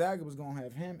 so Gonzaga was gonna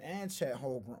have him and Chet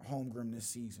Holmgren this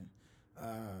season.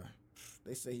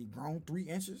 They say he grown 2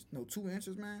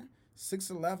 inches, man.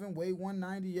 6'11", weigh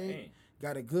 198. Dang.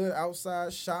 Got a good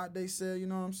outside shot. They said, you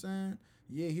know what I'm saying.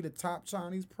 Yeah, he the top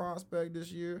Chinese prospect this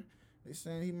year. They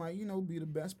saying he might, be the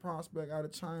best prospect out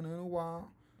of China in a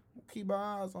while. We'll keep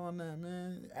our eyes on that,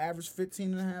 man. Average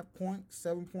 15.5 points,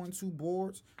 7.2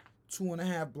 boards,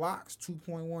 2.5 blocks,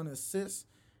 2.1 assists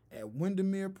at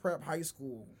Windermere Prep High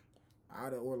School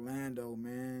out of Orlando,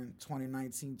 man.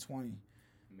 2019-20. Man,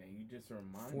 you just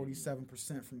reminded me.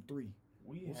 47% from 3.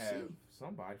 We'll have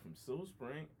somebody from Silver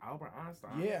Spring, Albert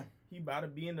Einstein. Yeah. He about to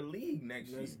be in the league next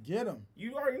year. Let's get him.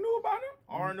 You already knew about him?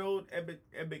 Arnold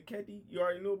Ebiketie, you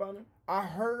already knew about him? I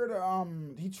heard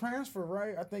he transferred,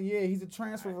 right? I think, he's a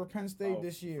transfer for Penn State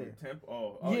this year. From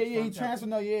Temple? He transferred.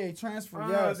 No, he transferred, Oh,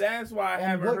 yes. that's why I And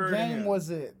haven't what heard of him. game was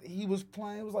it? He was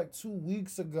playing, it was like 2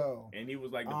 weeks ago. And he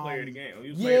was like the player of the game.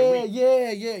 He was player of the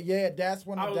week. Yeah. That's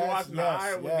when I was watching the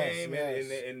Iowa game, yes.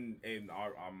 and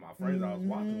my friends I was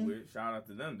watching with, shout out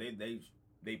to them.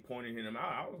 They pointed him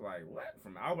out. I was like, what?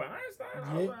 From Albert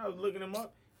Einstein? I was looking him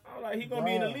up. I was like, he gonna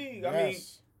be in the league. I mean,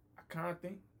 I kind of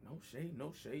think no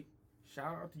shade.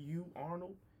 Shout out to you,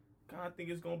 Arnold. Kind of think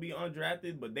it's gonna be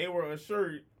undrafted, but they were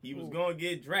assured he was gonna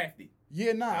get drafted.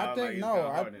 Yeah, I think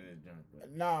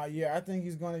I think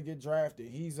he's gonna get drafted.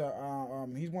 He's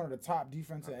one of the top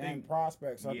defensive end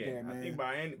prospects up there, man. I think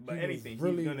by anything,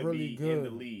 really, he's gonna really be good in the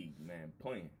league, man,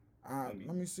 playing.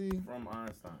 Let me see. From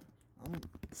Einstein.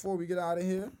 Before we get out of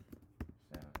here,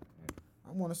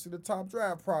 I want to see the top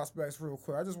draft prospects real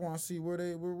quick. I just want to see where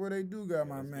they do got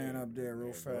my man up there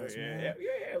real fast, man.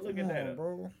 Yeah, look at that,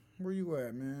 bro. Where you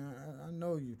at, man? I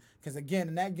know you. Because again,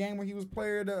 in that game where he was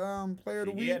player of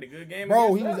the week, he had a good game.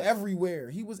 Bro, he was everywhere.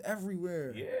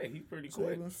 Yeah, he's pretty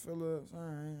quick. Jalen Phillips. All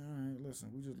right. Listen,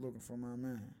 we just looking for my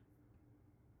man.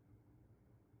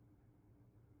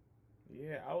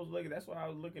 Yeah, I was looking. That's why I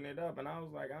was looking it up, and I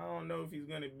was like, I don't know if he's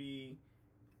gonna be.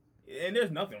 And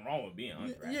there's nothing wrong with being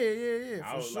undrafted.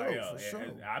 Yeah, for sure.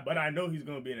 But I know he's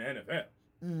gonna be in the NFL.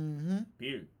 Mm-hmm.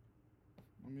 Period.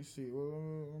 Let me see.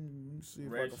 Let me see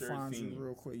if Red I can shirt find senior. you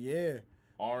real quick. Yeah.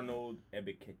 Arnold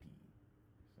Ebiketie,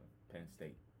 Penn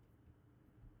State.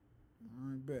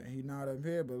 I bet he not up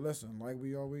here, but listen, like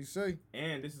we always say.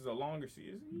 And this is a longer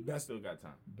season. He still got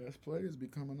time. Best players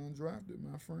becoming undrafted,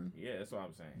 my friend. Yeah, that's what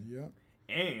I'm saying. Yep.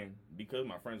 And because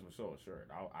my friends were so assured,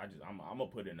 I'm gonna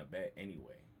put in a bet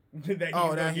anyway.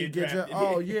 that he get you.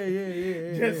 Oh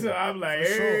yeah. Just so I'm like,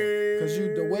 hey. Because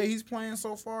the way he's playing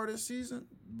so far this season,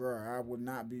 bro, I will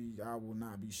not be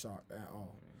shocked at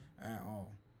all.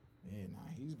 Yeah,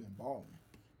 he's been balling.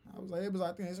 I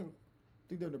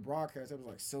think they're the broadcast. It was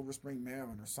like Silver Spring,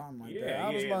 Maryland, or something like that. I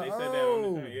was like, they said that on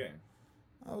the yeah.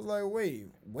 I was like, wait,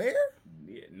 where?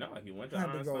 Yeah, no, he went to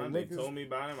Einstein. They told me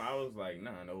about him. I was like,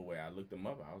 nah, no way. I looked him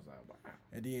up. I was like, wow.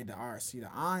 And then the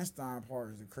Einstein part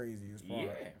is the craziest part.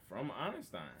 Yeah, from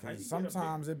Einstein. Because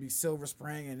sometimes it'd be Silver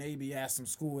Spring and they be at some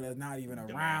school that's not even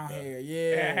around here.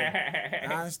 Yeah.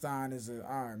 Einstein is all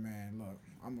right, man. Look,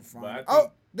 I'm going to find it.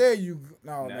 Oh, there you go.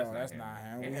 No, that's not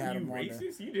him. We had him on there.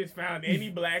 Racist? You just found any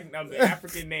black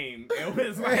African name. It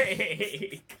was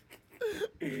like...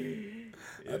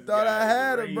 I thought I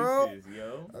had him, him, bro.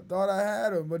 Yo. I thought I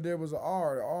had him, but there was an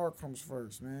R. The R comes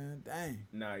first, man. Dang.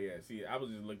 Nah, yeah. See, I was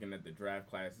just looking at the draft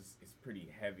class. It's pretty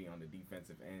heavy on the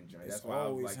defensive end joint. It's That's why I was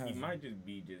always like, heavy. he might just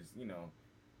be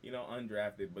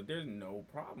undrafted. But there's no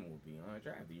problem with being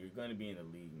undrafted. You're gonna be in the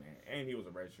league, man. And he was a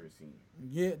redshirt senior.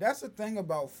 Yeah, that's the thing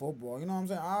about football. You know what I'm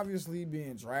saying? Obviously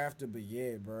being drafted, but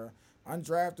yeah, bro.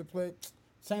 Undrafted play,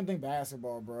 same thing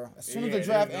basketball, bro. As soon as the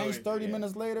draft ends, 30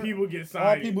 minutes later, people get signed.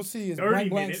 all people see is 30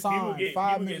 blank minutes. sign, People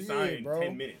 5 get minutes, signed yeah, in bro.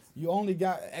 10 minutes. You only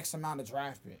got X amount of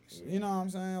draft picks. Yeah. You know what I'm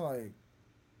saying? Like,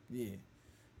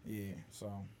 yeah.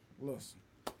 So, listen,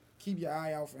 keep your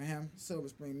eye out for him. Silver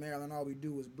Spring, Maryland. All we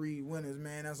do is breed winners,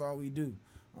 man. That's all we do.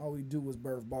 All we do is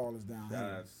birth ballers down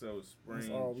here. Silver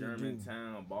Spring, all we do.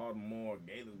 Germantown, Baltimore,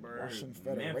 Gaithersburg, Russian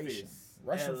Federation. Memphis,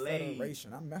 Russian LA,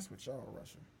 Federation. I mess with y'all,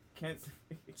 Russia. Kansas,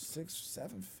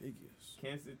 6-7 figures.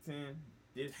 Kensington,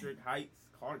 District Heights,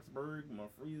 Clarksburg,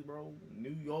 Murfreesboro,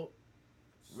 New York,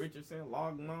 Richardson,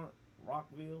 Longmont,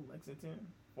 Rockville, Lexington,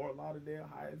 Fort Lauderdale,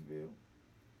 Hyattsville,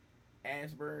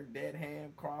 Ashburn,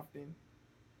 Dedham, Crofton,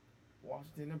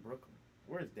 Washington, and Brooklyn.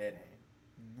 Where's Dedham?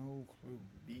 No clue.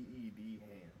 D-E-D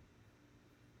Ham.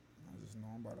 I just know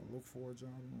I'm about to look for a job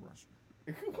in Russia.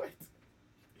 What?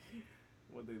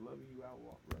 Well, they love you out,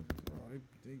 bro. Bro,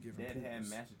 they giving Dedham,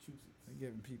 people, Massachusetts. they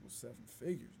giving people 7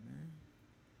 figures, man.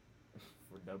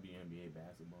 For WNBA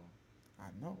basketball. I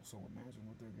know. So imagine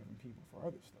what they're giving people for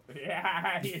other stuff.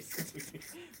 Yeah,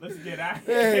 let's get out.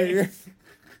 Hey,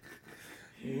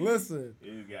 listen.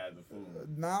 These guys are fools.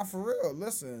 Nah, for real.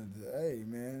 Listen, hey,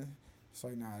 man. It's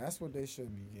like, nah, that's what they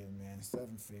should be getting, man.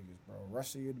 7 figures, bro.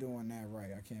 Russia, you're doing that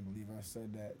right. I can't believe I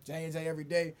said that. J&J every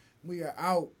day. We are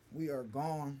out. We are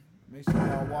gone. Make sure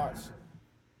y'all watch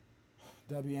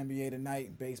WNBA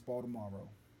tonight, baseball tomorrow.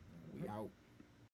 We out.